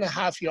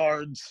 12.5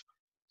 yards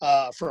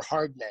for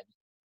Hardman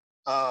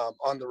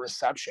on the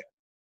reception,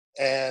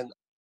 and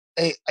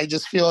I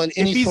just feel in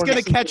any if he's sort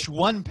going to catch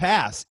one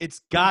pass,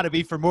 it's got to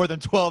be for more than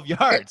 12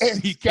 yards.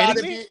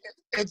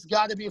 It's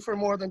got to be for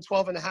more than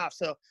 12.5.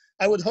 So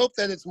I would hope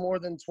that it's more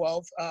than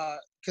 12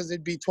 because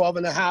it'd be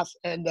 12.5.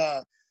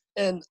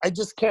 And I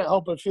just can't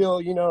help but feel,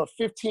 a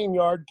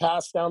 15-yard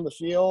pass down the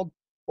field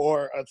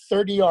or a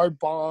 30-yard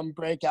bomb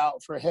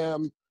breakout for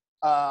him.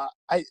 I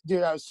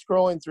was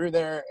scrolling through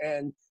there,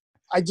 and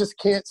I just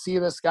can't see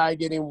this guy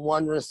getting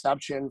one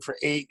reception for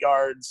 8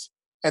 yards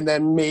and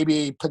then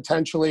maybe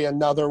potentially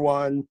another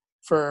one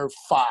for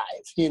 5.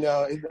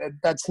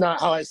 That's not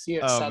how I see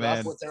it set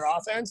up with their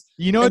offense.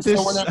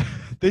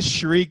 This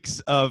shrieks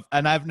of,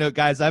 and I've known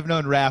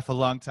Raph a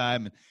long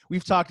time, and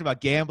we've talked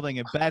about gambling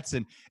and bets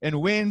and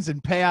wins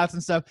and payouts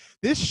and stuff.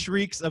 This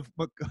shrieks of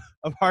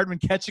Hardman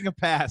catching a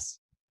pass,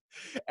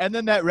 and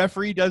then that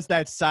referee does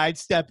that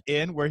sidestep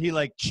in where he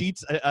like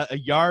cheats a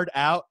yard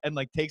out and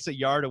like takes a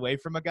yard away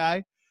from a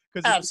guy.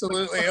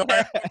 Absolutely, or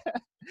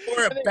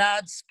a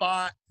bad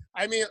spot.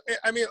 I mean,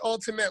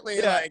 ultimately,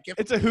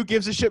 it's a who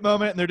gives a shit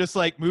moment, and they're just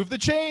like, move the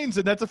chains,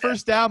 and that's a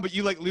first down, but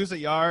you like lose a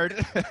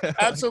yard.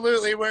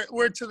 Absolutely,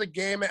 we're to the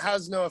game. It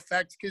has no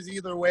effect because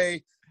either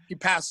way, he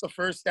passed the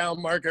first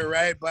down marker,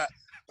 right? But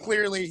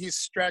clearly, he's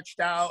stretched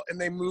out, and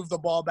they move the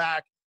ball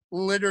back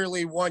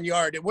literally 1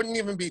 yard. It wouldn't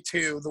even be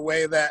 2. The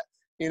way that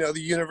the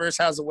universe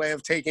has a way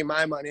of taking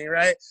my money,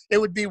 right? It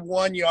would be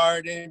 1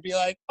 yard, and it'd be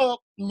like, oh,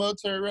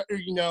 Mozart,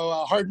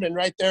 Hardman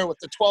right there with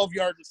the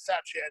 12-yard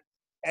reception.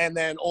 And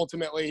then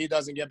ultimately he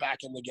doesn't get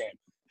back in the game.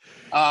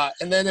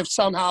 And then if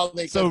somehow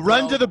they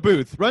run to the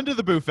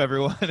booth,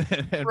 everyone.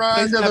 And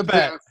run to the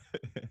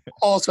booth.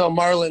 Also,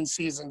 Marlins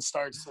season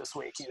starts this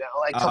week.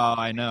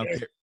 I know.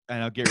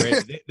 Get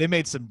ready. They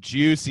made some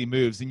juicy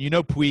moves, and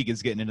Puig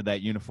is getting into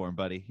that uniform,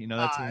 buddy.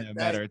 That's only a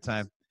matter of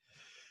time.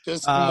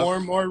 Just more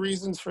and more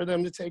reasons for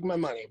them to take my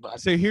money. But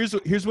so here's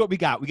what we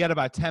got. We got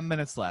about 10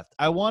 minutes left.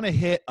 I want to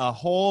hit a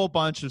whole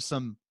bunch of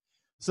some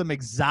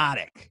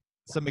exotic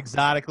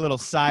little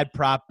side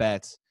prop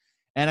bets.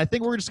 And I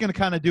think we're just going to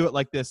kind of do it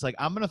like this. Like,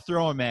 I'm going to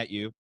throw them at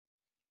you,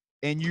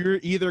 and you're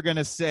either going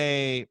to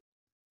say,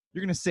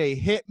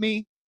 hit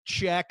me,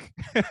 check,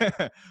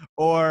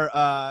 or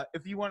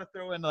if you want to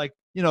throw in like,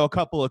 a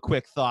couple of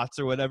quick thoughts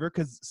or whatever,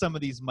 because some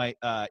of these might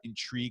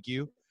intrigue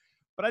you.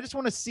 But I just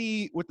want to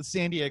see with the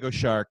San Diego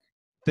Shark,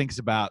 thinks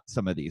about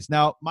some of these.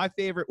 Now, one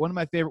of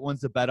my favorite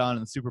ones to bet on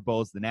in the Super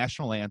Bowl is the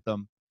national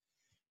anthem.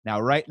 Now,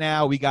 right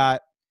now, we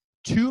got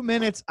 2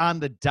 minutes on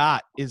the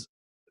dot. Is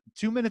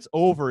 2 minutes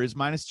over is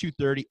minus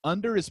 230.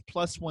 Under is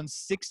plus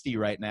 160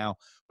 right now.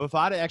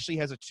 Bovada actually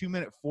has a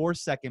 2-minute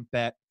 4-second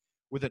bet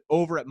with an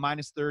over at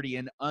minus 30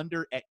 and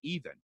under at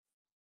even.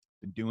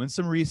 Been doing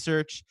some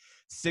research.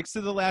 6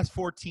 of the last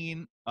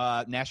 14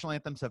 national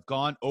anthems have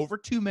gone over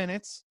 2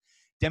 minutes.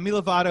 Demi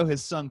Lovato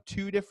has sung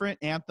 2 different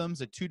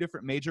anthems at 2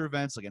 different major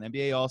events, like an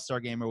NBA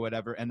All-Star game or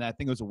whatever, and I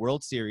think it was a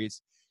World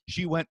Series.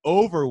 She went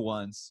over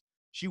once.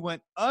 She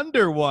went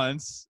under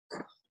once.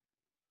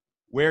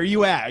 Where are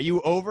you at? Are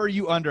you over or are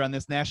you under on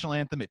this national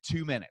anthem at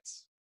 2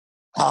 minutes?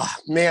 Oh,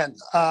 man.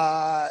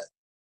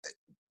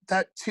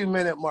 That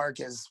 2-minute mark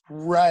is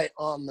right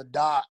on the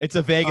dot. It's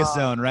a Vegas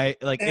zone,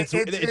 right? Like it's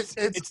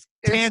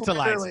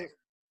tantalizing.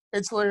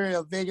 It's literally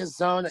a Vegas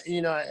zone.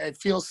 You know, I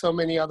feel so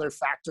many other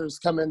factors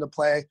come into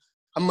play.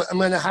 I'm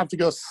going to have to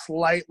go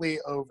slightly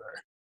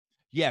over.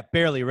 Yeah,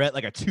 barely, right?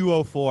 Like a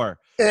 204.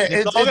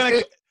 It's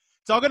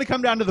all going to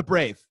come down to the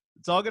Brave.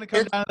 It's all going to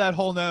come down to that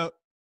whole note.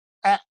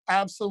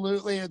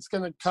 Absolutely. It's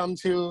going to come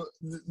to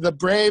the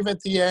Brave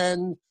at the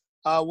end,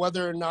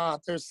 whether or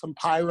not there's some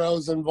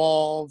pyros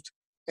involved,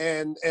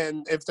 and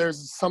if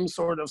there's some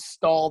sort of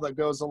stall that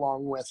goes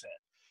along with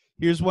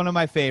it. Here's one of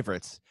my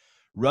favorites.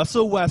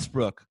 Russell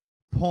Westbrook,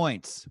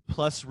 points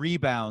plus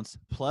rebounds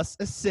plus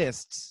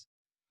assists,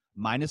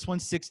 minus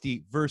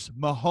 160 versus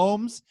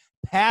Mahomes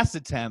pass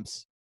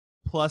attempts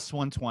plus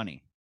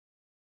 120.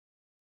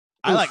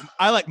 I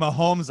like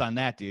Mahomes on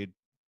that, dude.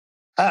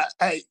 I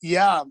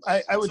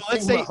would so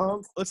think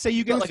Mahomes. Let's say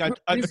you get like a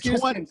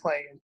 20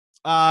 playing.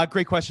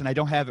 Great question. I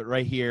don't have it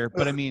right here,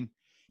 but I mean,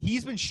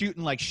 he's been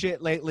shooting like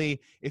shit lately.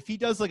 If he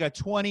does like a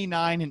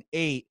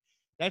 29-8,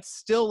 that's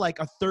still like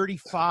a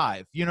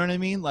 35. You know what I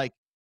mean? Like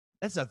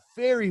that's a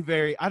very,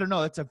 very, I don't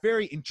know. That's a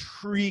very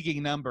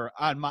intriguing number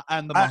on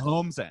the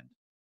Mahomes end.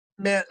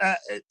 Man,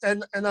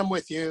 and I'm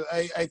with you.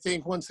 I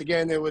think once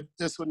again,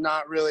 this would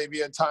not really be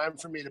a time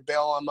for me to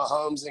bail on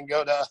Mahomes and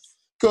go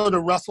to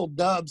Russell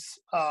Dubs'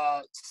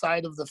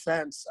 side of the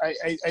fence.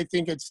 I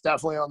think it's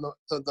definitely on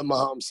the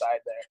Mahomes side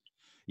there.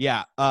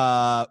 Yeah.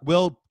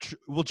 Will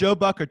Joe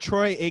Buck or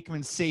Troy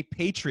Aikman say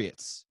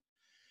Patriots?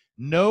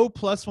 No,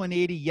 plus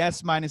 180.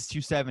 Yes, minus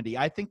 270.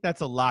 I think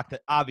that's a lock.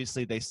 That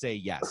obviously they say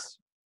yes.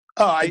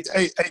 Oh, I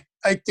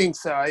think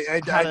so.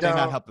 How do they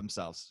not help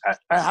themselves?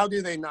 How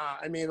do they not?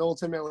 I mean,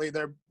 ultimately,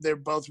 they're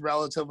both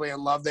relatively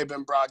in love. They've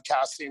been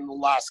broadcasting the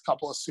last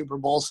couple of Super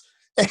Bowls,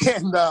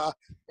 and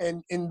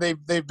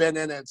they've been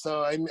in it.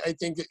 So I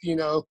think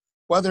that,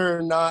 whether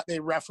or not they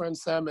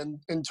reference them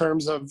in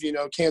terms of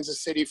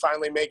Kansas City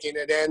finally making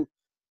it in,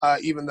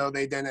 even though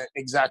they didn't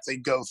exactly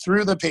go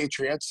through the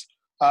Patriots,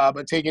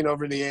 but taking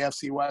over the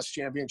AFC West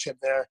championship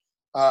there,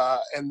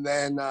 and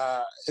then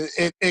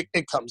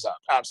it comes up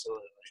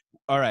absolutely.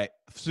 All right,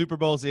 Super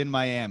Bowl's in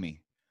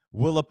Miami.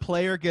 Will a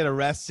player get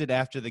arrested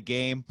after the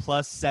game?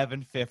 Plus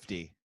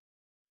 750.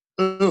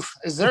 Oof.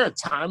 Is there a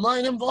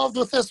timeline involved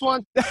with this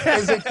one?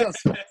 Is it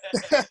just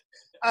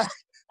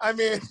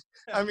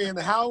I mean,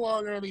 how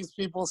long are these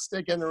people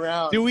sticking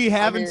around? Do we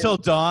have until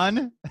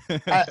dawn?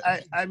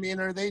 I mean,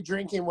 are they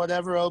drinking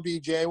whatever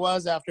OBJ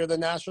was after the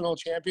national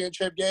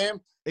championship game?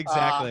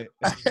 Exactly.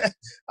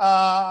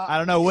 I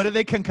don't know. What are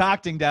they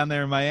concocting down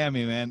there in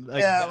Miami, man?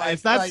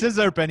 It's not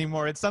scissor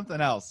anymore. It's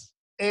something else.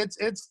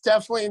 It's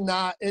definitely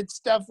not. It's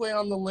definitely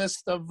on the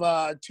list of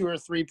 2 or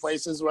 3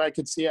 places where I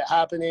could see it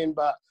happening,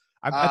 but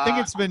I think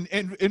it's been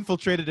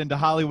infiltrated into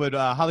Hollywood,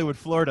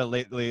 Florida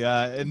lately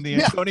in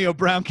the Antonio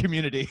Brown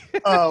community.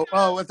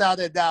 oh, without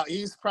a doubt.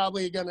 He's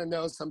probably going to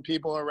know some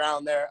people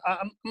around there.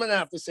 I'm going to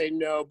have to say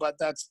no, but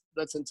that's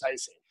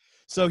enticing.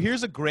 So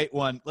here's a great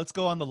one. Let's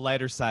go on the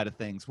lighter side of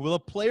things. Will a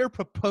player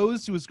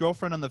propose to his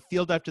girlfriend on the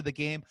field after the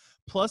game?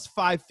 Plus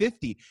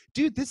 550.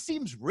 Dude, this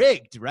seems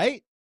rigged,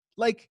 right?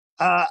 Like,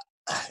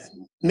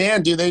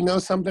 man, do they know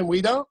something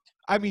we don't?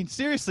 I mean,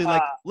 seriously,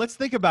 like, let's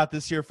think about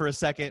this here for a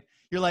second.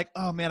 You're like,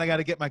 oh man, I got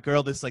to get my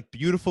girl this like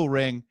beautiful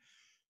ring.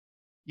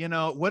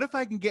 What if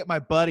I can get my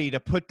buddy to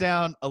put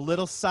down a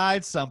little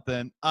side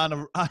something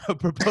on a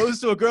propose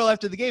to a girl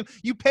after the game?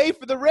 You pay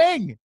for the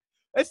ring.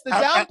 That's the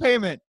down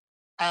payment.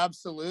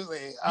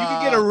 Absolutely. You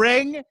can get a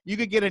ring. You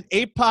could get an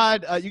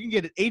 8-pod. You can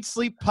get an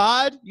 8-sleep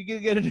pod. You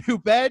can get a new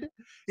bed.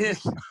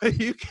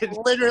 You can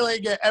literally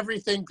get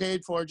everything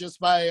paid for just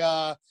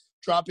by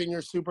dropping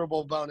your Super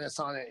Bowl bonus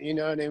on it. You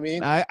know what I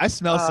mean? I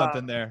smell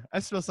something there. I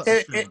smell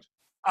something.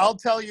 I'll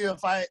tell you,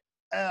 if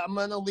I'm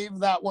going to leave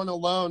that one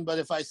alone, but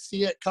if I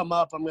see it come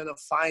up, I'm going to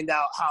find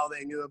out how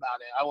they knew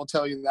about it. I will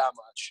tell you that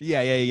much.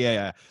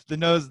 Yeah. The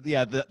nose,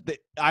 the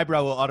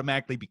eyebrow will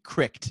automatically be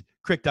cricked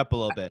up a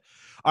little bit.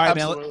 All right,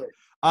 absolutely.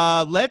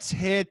 Man. Let's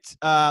hit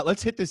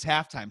this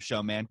halftime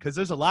show, man, because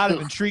there's a lot of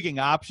intriguing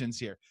options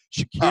here.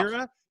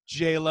 Shakira,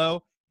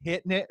 J-Lo,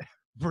 hitting it,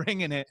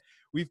 bringing it.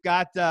 We've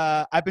got.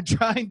 I've been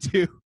trying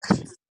to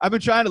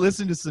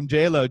listen to some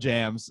J-Lo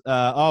jams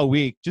all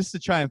week just to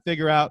try and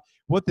figure out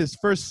what this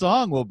first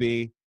song will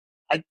be.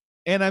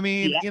 And I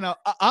mean, Yeah.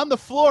 on the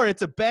floor,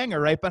 it's a banger,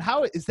 right? But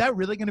how is that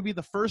really going to be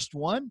the first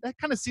one? That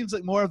kind of seems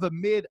like more of a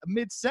mid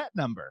set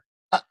number.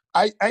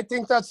 I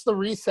think that's the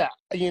reset.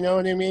 You know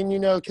what I mean?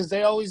 Because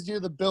they always do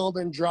the build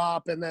and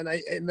drop, and then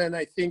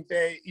I think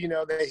they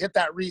hit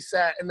that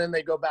reset and then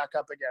they go back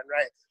up again,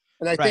 right?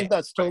 And I think Right.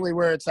 that's totally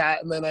where it's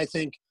at. And then I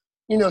think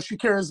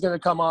Shakira is going to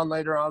come on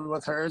later on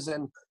with hers,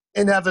 and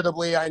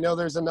inevitably, I know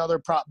there's another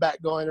prop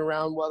bet going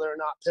around whether or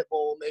not Pitbull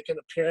will make an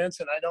appearance,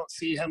 and I don't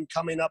see him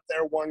coming up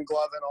there one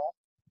glove and all.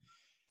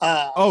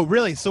 Oh,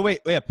 really? So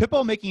wait,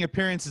 Pitbull making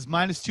appearances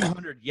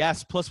 -200,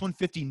 yes.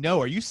 +150,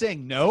 no. Are you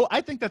saying no? I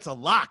think that's a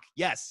lock.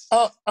 Yes.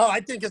 Oh, I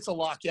think it's a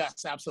lock.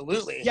 Yes,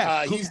 absolutely.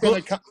 Yeah. He's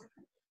going to come.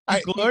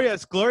 Gloria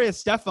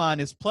Estefan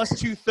is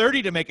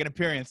 +230 to make an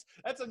appearance.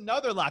 That's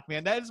another lock,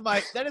 man. That is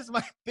my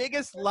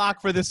biggest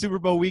lock for the Super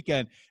Bowl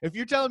weekend. If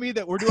you're telling me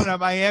that we're doing a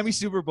Miami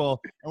Super Bowl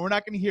and we're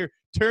not going to hear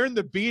 "Turn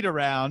the Beat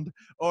Around"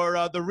 or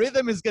 "The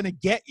Rhythm Is Going to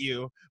Get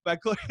You" by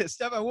Gloria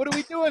Estefan, what are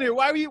we doing here?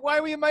 Why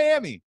are we in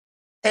Miami?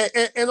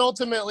 And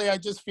ultimately, I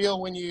just feel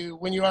when you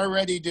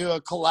already do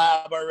a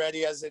collab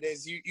already as it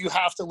is, you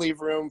have to leave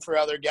room for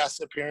other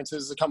guest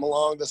appearances to come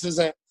along. This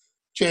isn't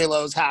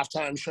J-Lo's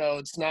halftime show.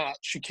 It's not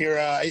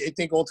Shakira. I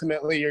think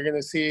ultimately you're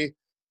going to see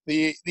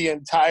the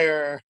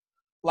entire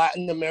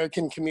Latin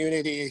American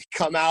community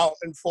come out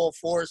in full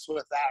force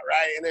with that,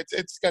 right? And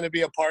it's going to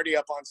be a party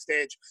up on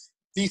stage.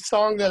 The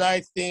song that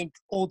I think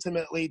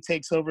ultimately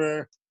takes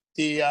over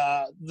the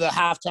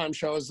halftime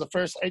show is the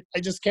first. I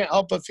just can't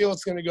help but feel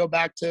it's going to go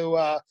back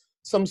to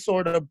some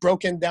sort of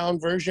broken down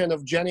version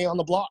of Jenny on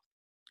the Block.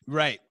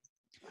 Right.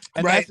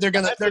 And right. They're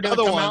gonna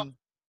come out.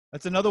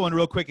 That's another one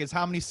real quick is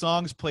how many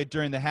songs played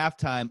during the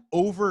halftime.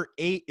 Over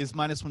 8 is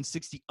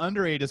 -160.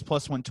 Under 8 is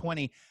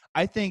 +120.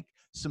 I think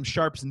some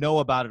sharps know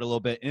about it a little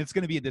bit, and it's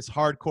going to be this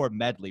hardcore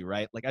medley,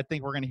 right? Like I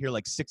think we're going to hear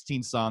like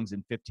 16 songs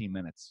in 15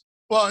 minutes.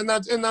 Well, and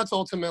that's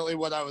ultimately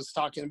what I was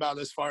talking about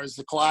as far as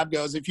the collab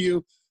goes. If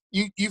you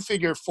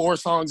figure 4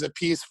 songs a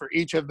piece for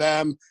each of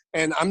them,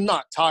 and I'm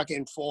not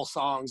talking full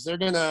songs. They're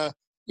gonna,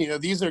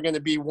 these are gonna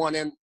be 1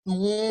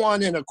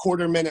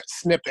 1.25 minute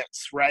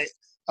snippets, right?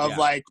 Of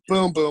like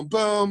boom, boom,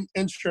 boom,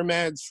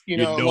 instruments, a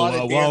lot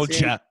of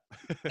dancing.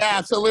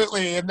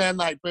 Absolutely, and then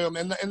like boom,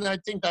 and I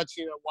think that's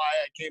why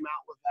I came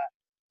out with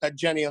that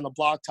Jenny on the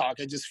Block talk.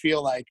 I just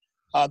feel like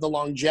the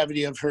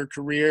longevity of her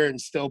career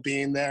and still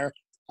being there.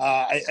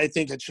 I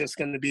think it's just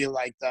going to be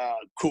like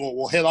cool.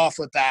 We'll hit off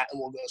with that and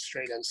we'll go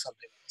straight into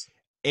something else.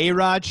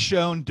 A-Rod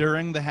shown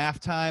during the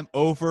halftime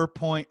over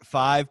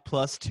 0.5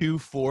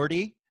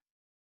 +240.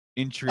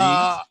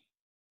 Intrigued?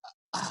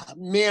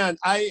 Man,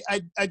 I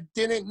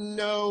didn't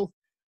know.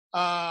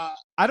 I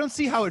don't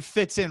see how it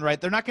fits in, right?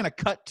 They're not going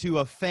to cut to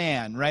a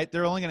fan, right?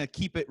 They're only going to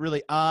keep it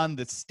really on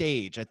the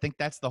stage. I think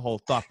that's the whole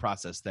thought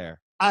process there.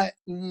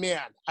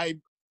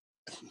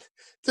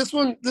 This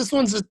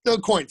one's a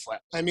coin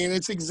flip. I mean,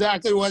 it's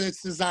exactly what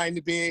it's designed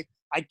to be.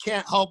 I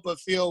can't help but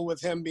feel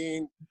with him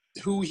being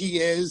who he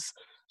is,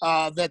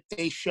 that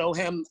they show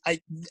him. I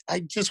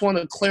just want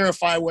to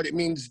clarify what it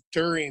means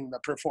during the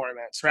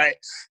performance, right?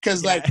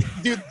 Because like,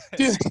 do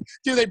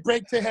they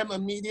break to him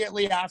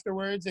immediately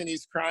afterwards and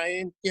he's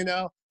crying?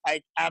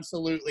 Like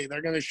absolutely,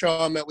 they're going to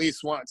show him at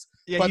least once.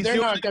 Yeah, but he's they're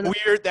doing not going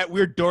that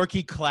weird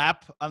dorky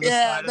clap on the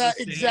side of the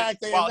stage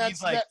exactly. while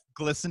he's like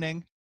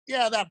glistening.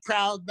 Yeah, that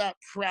proud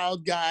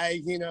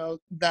guy,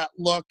 that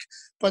look.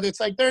 But it's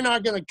like they're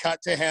not going to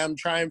cut to him,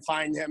 try and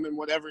find him in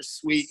whatever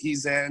suite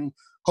he's in,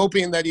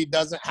 hoping that he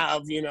doesn't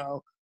have,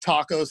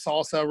 taco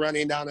salsa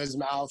running down his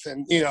mouth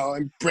and,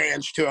 and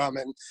branch to him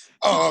and,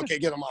 okay,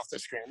 get him off the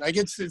screen. Like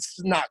it's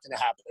not going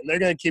to happen. And they're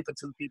going to keep it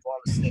to the people on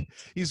the stage.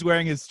 He's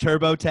wearing his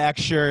TurboTax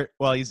shirt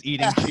while he's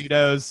eating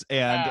Cheetos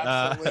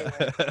and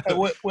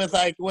with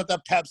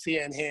a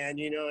Pepsi in hand,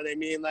 you know what I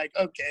mean? Like,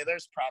 okay,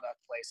 there's product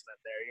placement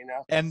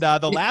there, And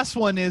the last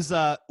one is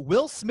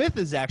Will Smith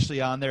is actually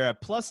on there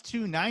at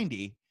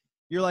 +290.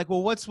 You're like,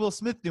 well, what's Will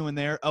Smith doing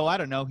there? Oh, I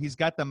don't know. He's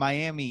got the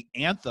Miami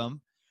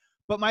anthem.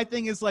 But my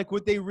thing is, like,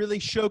 would they really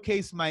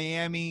showcase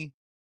Miami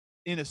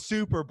in a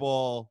Super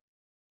Bowl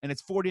and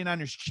it's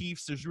 49ers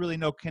Chiefs? There's really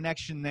no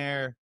connection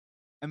there.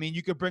 I mean,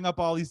 you could bring up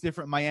all these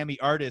different Miami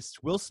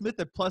artists. Will Smith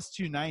at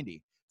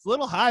 +290. It's a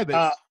little high,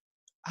 but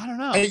I don't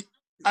know.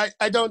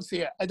 I don't see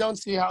it. I don't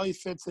see how he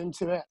fits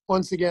into it.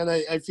 Once again,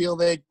 I feel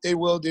they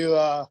will do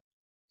a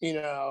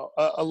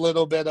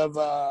little bit of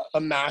a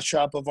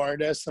mashup of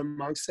artists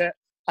amongst it.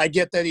 I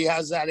get that he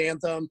has that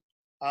anthem.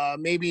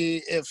 Maybe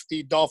if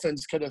the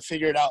Dolphins could have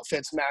figured out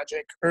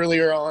Fitzmagic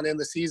earlier on in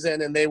the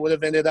season and they would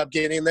have ended up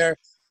getting there,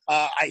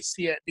 I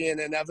see it being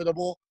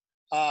inevitable.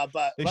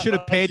 But they should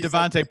have paid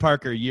Devontae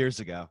Parker years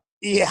ago.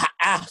 Yeah,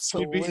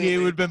 absolutely. He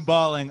would have been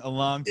balling a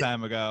long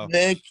time ago.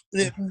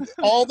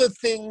 All the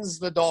things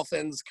the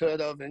Dolphins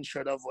could have and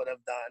should have would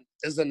have done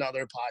is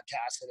another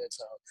podcast in its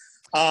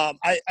own.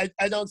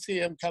 I don't see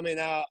him coming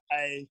out.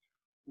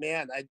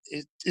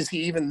 Is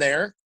he even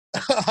there?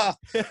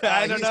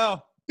 I don't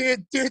know.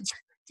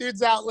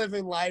 Dude's out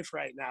living life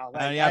right now.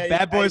 Like,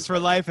 Bad Boys for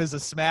Life is a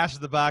smash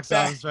at the box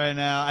office right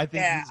now. I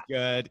think he's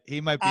good. He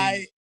might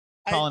be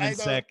calling in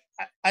sick.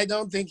 I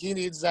don't think he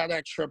needs that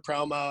extra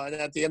promo. And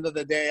at the end of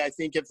the day, I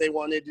think if they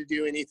wanted to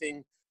do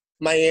anything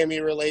Miami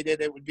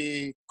related, it would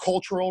be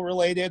cultural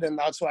related. And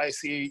that's why I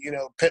see,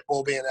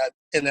 Pitbull being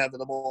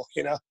inevitable,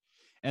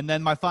 And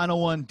then my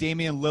final one,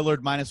 Damian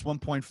Lillard minus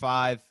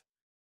 1.5,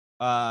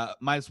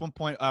 minus 1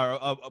 point, or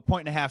a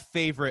 1.5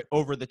 favorite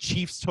over the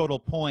Chiefs total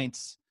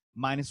points,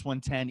 minus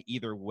 110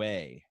 either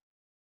way.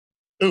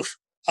 Oof.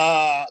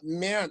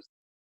 Man.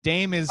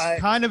 Dame is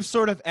kind of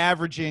sort of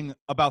averaging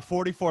about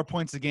 44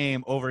 points a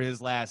game over his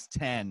last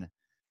 10.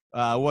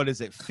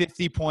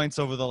 50 points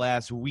over the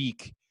last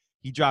week.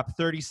 He dropped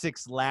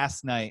 36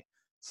 last night.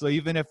 So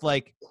even if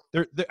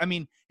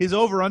his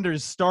over-under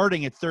is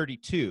starting at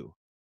 32.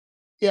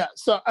 Yeah.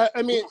 So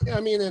I mean,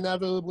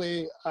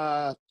 inevitably,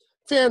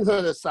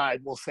 fanhood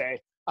aside, we'll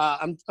say,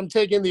 I'm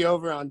taking the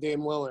over on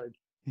Dame Lillard.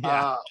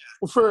 Yeah.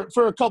 For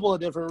a couple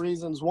of different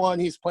reasons. One,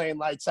 he's playing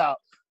lights out.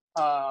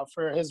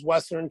 For his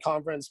Western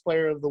Conference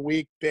Player of the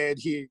Week bid,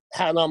 he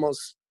had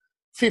almost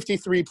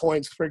 53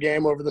 points per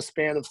game over the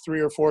span of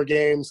 3 or 4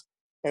 games.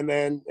 And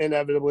then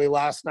inevitably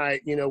last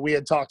night, we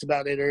had talked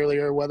about it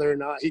earlier, whether or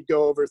not he'd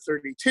go over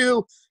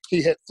 32.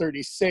 He hit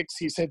 36.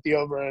 He's hit the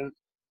over in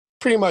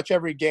pretty much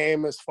every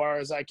game as far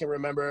as I can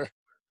remember.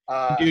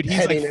 Dude,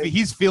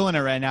 he's feeling it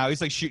right now.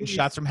 He's like shooting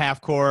shots from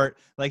half court.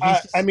 Like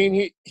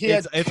he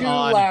had 2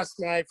 last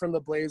night from the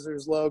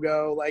Blazers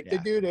logo. The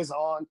dude is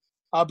on.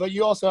 But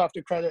you also have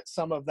to credit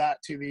some of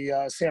that to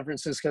the San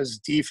Francisco's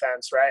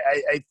defense, right?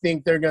 I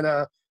think they're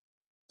gonna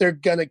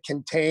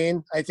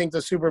contain. I think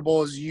the Super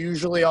Bowl is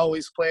usually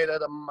always played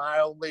at a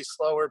mildly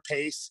slower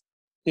pace.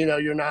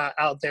 You're not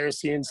out there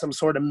seeing some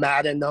sort of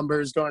Madden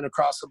numbers going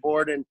across the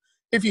board. And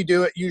if you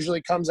do, it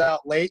usually comes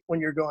out late when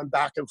you're going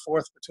back and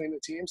forth between the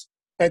teams.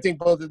 I think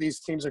both of these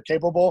teams are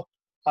capable.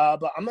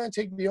 But I'm going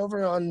to take the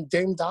over on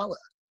Dame Dollar.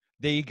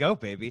 There you go,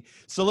 baby.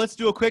 So let's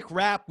do a quick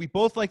wrap. We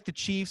both like the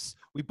Chiefs.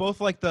 We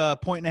both like the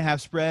 1.5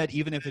 spread,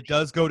 even if it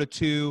does go to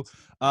 2.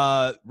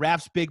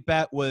 Rap's big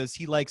bet was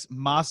he likes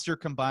Monster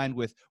combined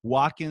with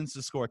Watkins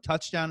to score a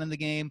touchdown in the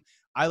game.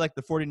 I like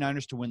the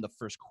 49ers to win the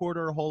first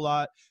quarter a whole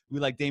lot. We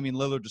like Damian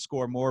Lillard to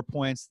score more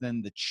points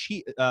than the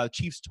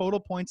Chiefs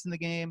total points in the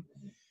game.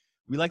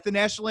 We like the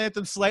national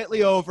anthem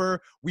slightly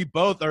over. We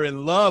both are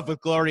in love with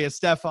Gloria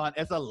Estefan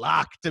as a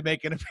lock to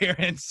make an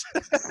appearance.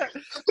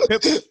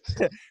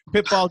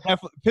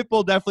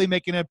 Pitbull definitely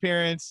make an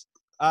appearance.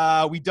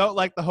 We don't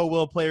like the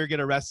Will player get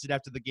arrested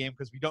after the game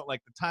because we don't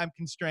like the time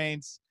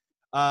constraints.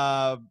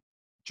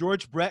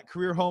 George Brett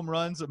career home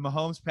runs of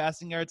Mahomes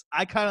passing yards.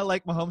 I kind of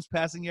like Mahomes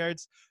passing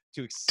yards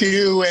to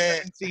do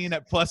it 17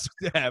 at plus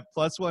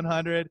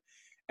 100.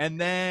 And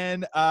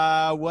then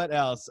what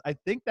else? I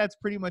think that's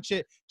pretty much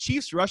it.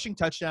 Chiefs rushing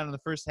touchdown in the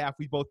first half.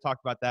 We both talked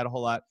about that a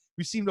whole lot.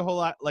 We seemed a whole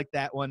lot like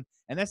that one.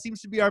 And that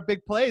seems to be our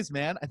big plays,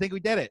 man. I think we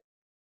did it.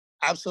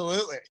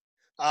 Absolutely.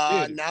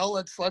 Now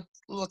let's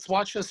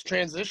watch this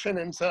transition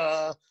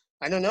into,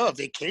 I don't know, a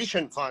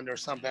vacation fund or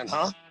something,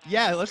 huh?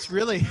 Yeah, let's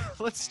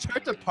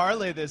start to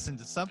parlay this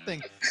into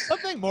something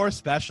more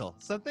special,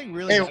 something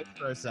really nice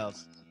for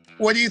ourselves.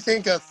 What do you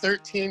think a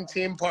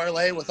 13-team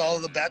parlay with all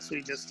of the bets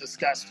we just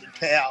discussed would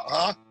pay out,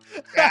 huh?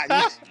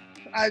 Yeah,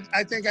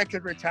 I think I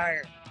could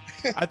retire.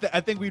 I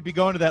think we'd be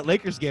going to that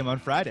Lakers game on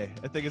Friday.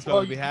 I think it's what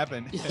would be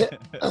happening.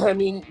 I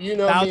mean, me.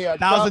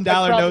 $1,000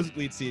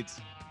 nosebleed seats.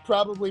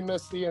 Probably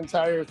missed the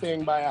entire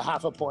thing by a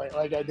half a point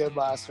like I did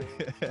last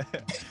week.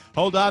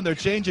 Hold on, they're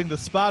changing the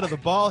spot of the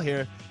ball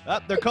here.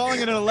 They're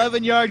calling it an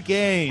 11-yard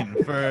gain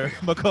for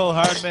McCole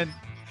Hardman.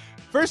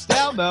 First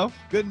down, though.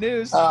 Good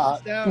news.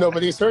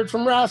 Nobody's heard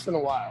from Raph in a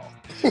while.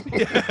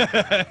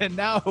 And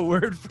now a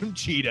word from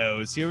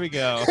Cheetos. Here we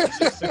go.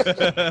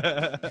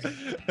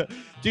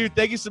 Dude,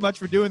 thank you so much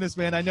for doing this,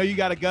 man. I know you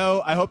got to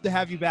go. I hope to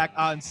have you back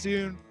on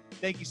soon.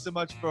 Thank you so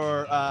much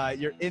for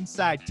your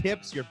inside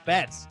tips, your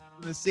bets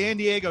from the San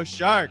Diego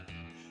Shark,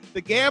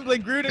 the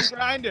gambling Gruden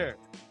grinder,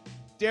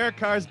 Derek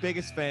Carr's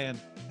biggest fan.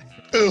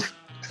 Oof.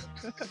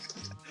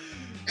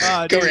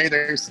 Go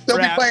Raiders. They'll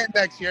be playing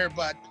next year,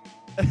 but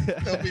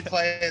they'll be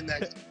playing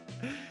next.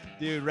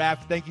 Dude,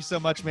 Raph, thank you so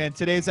much, man.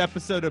 Today's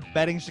episode of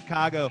Betting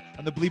Chicago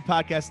on the Bleed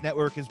Podcast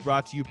Network is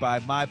brought to you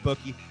by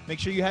MyBookie. Make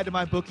sure you head to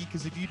MyBookie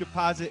because if you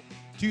deposit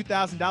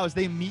 $2,000,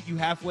 they meet you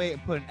halfway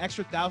and put an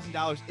extra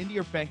 $1,000 into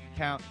your bank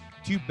account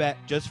to bet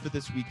just for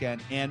this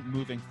weekend and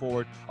moving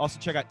forward. Also,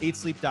 check out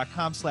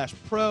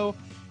 8sleep.com/pro.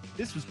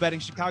 This was Betting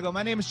Chicago.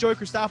 My name is Joey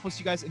Christopoulos.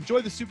 You guys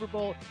enjoy the Super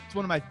Bowl. It's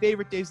one of my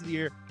favorite days of the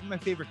year, one of my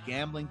favorite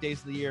gambling days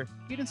of the year.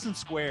 Eat in some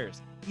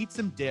squares. Eat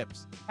some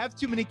dips. Have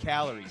too many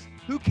calories.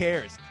 Who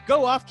cares?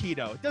 Go off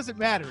keto. It doesn't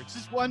matter. It's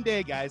just one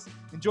day, guys.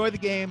 Enjoy the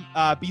game.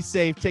 Be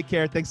safe. Take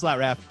care. Thanks a lot,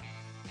 Raph.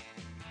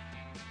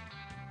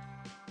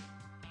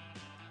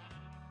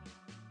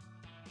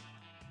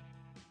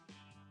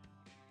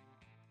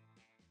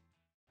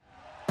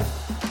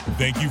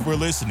 Thank you for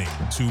listening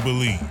to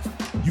Believe.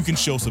 You can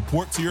show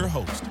support to your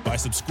host by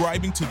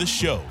subscribing to the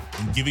show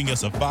and giving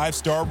us a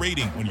 5-star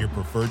rating on your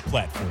preferred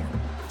platform.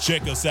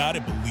 Check us out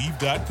at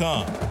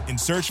Believe.com and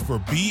search for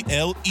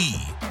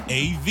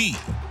BLEAV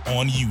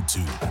on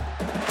YouTube.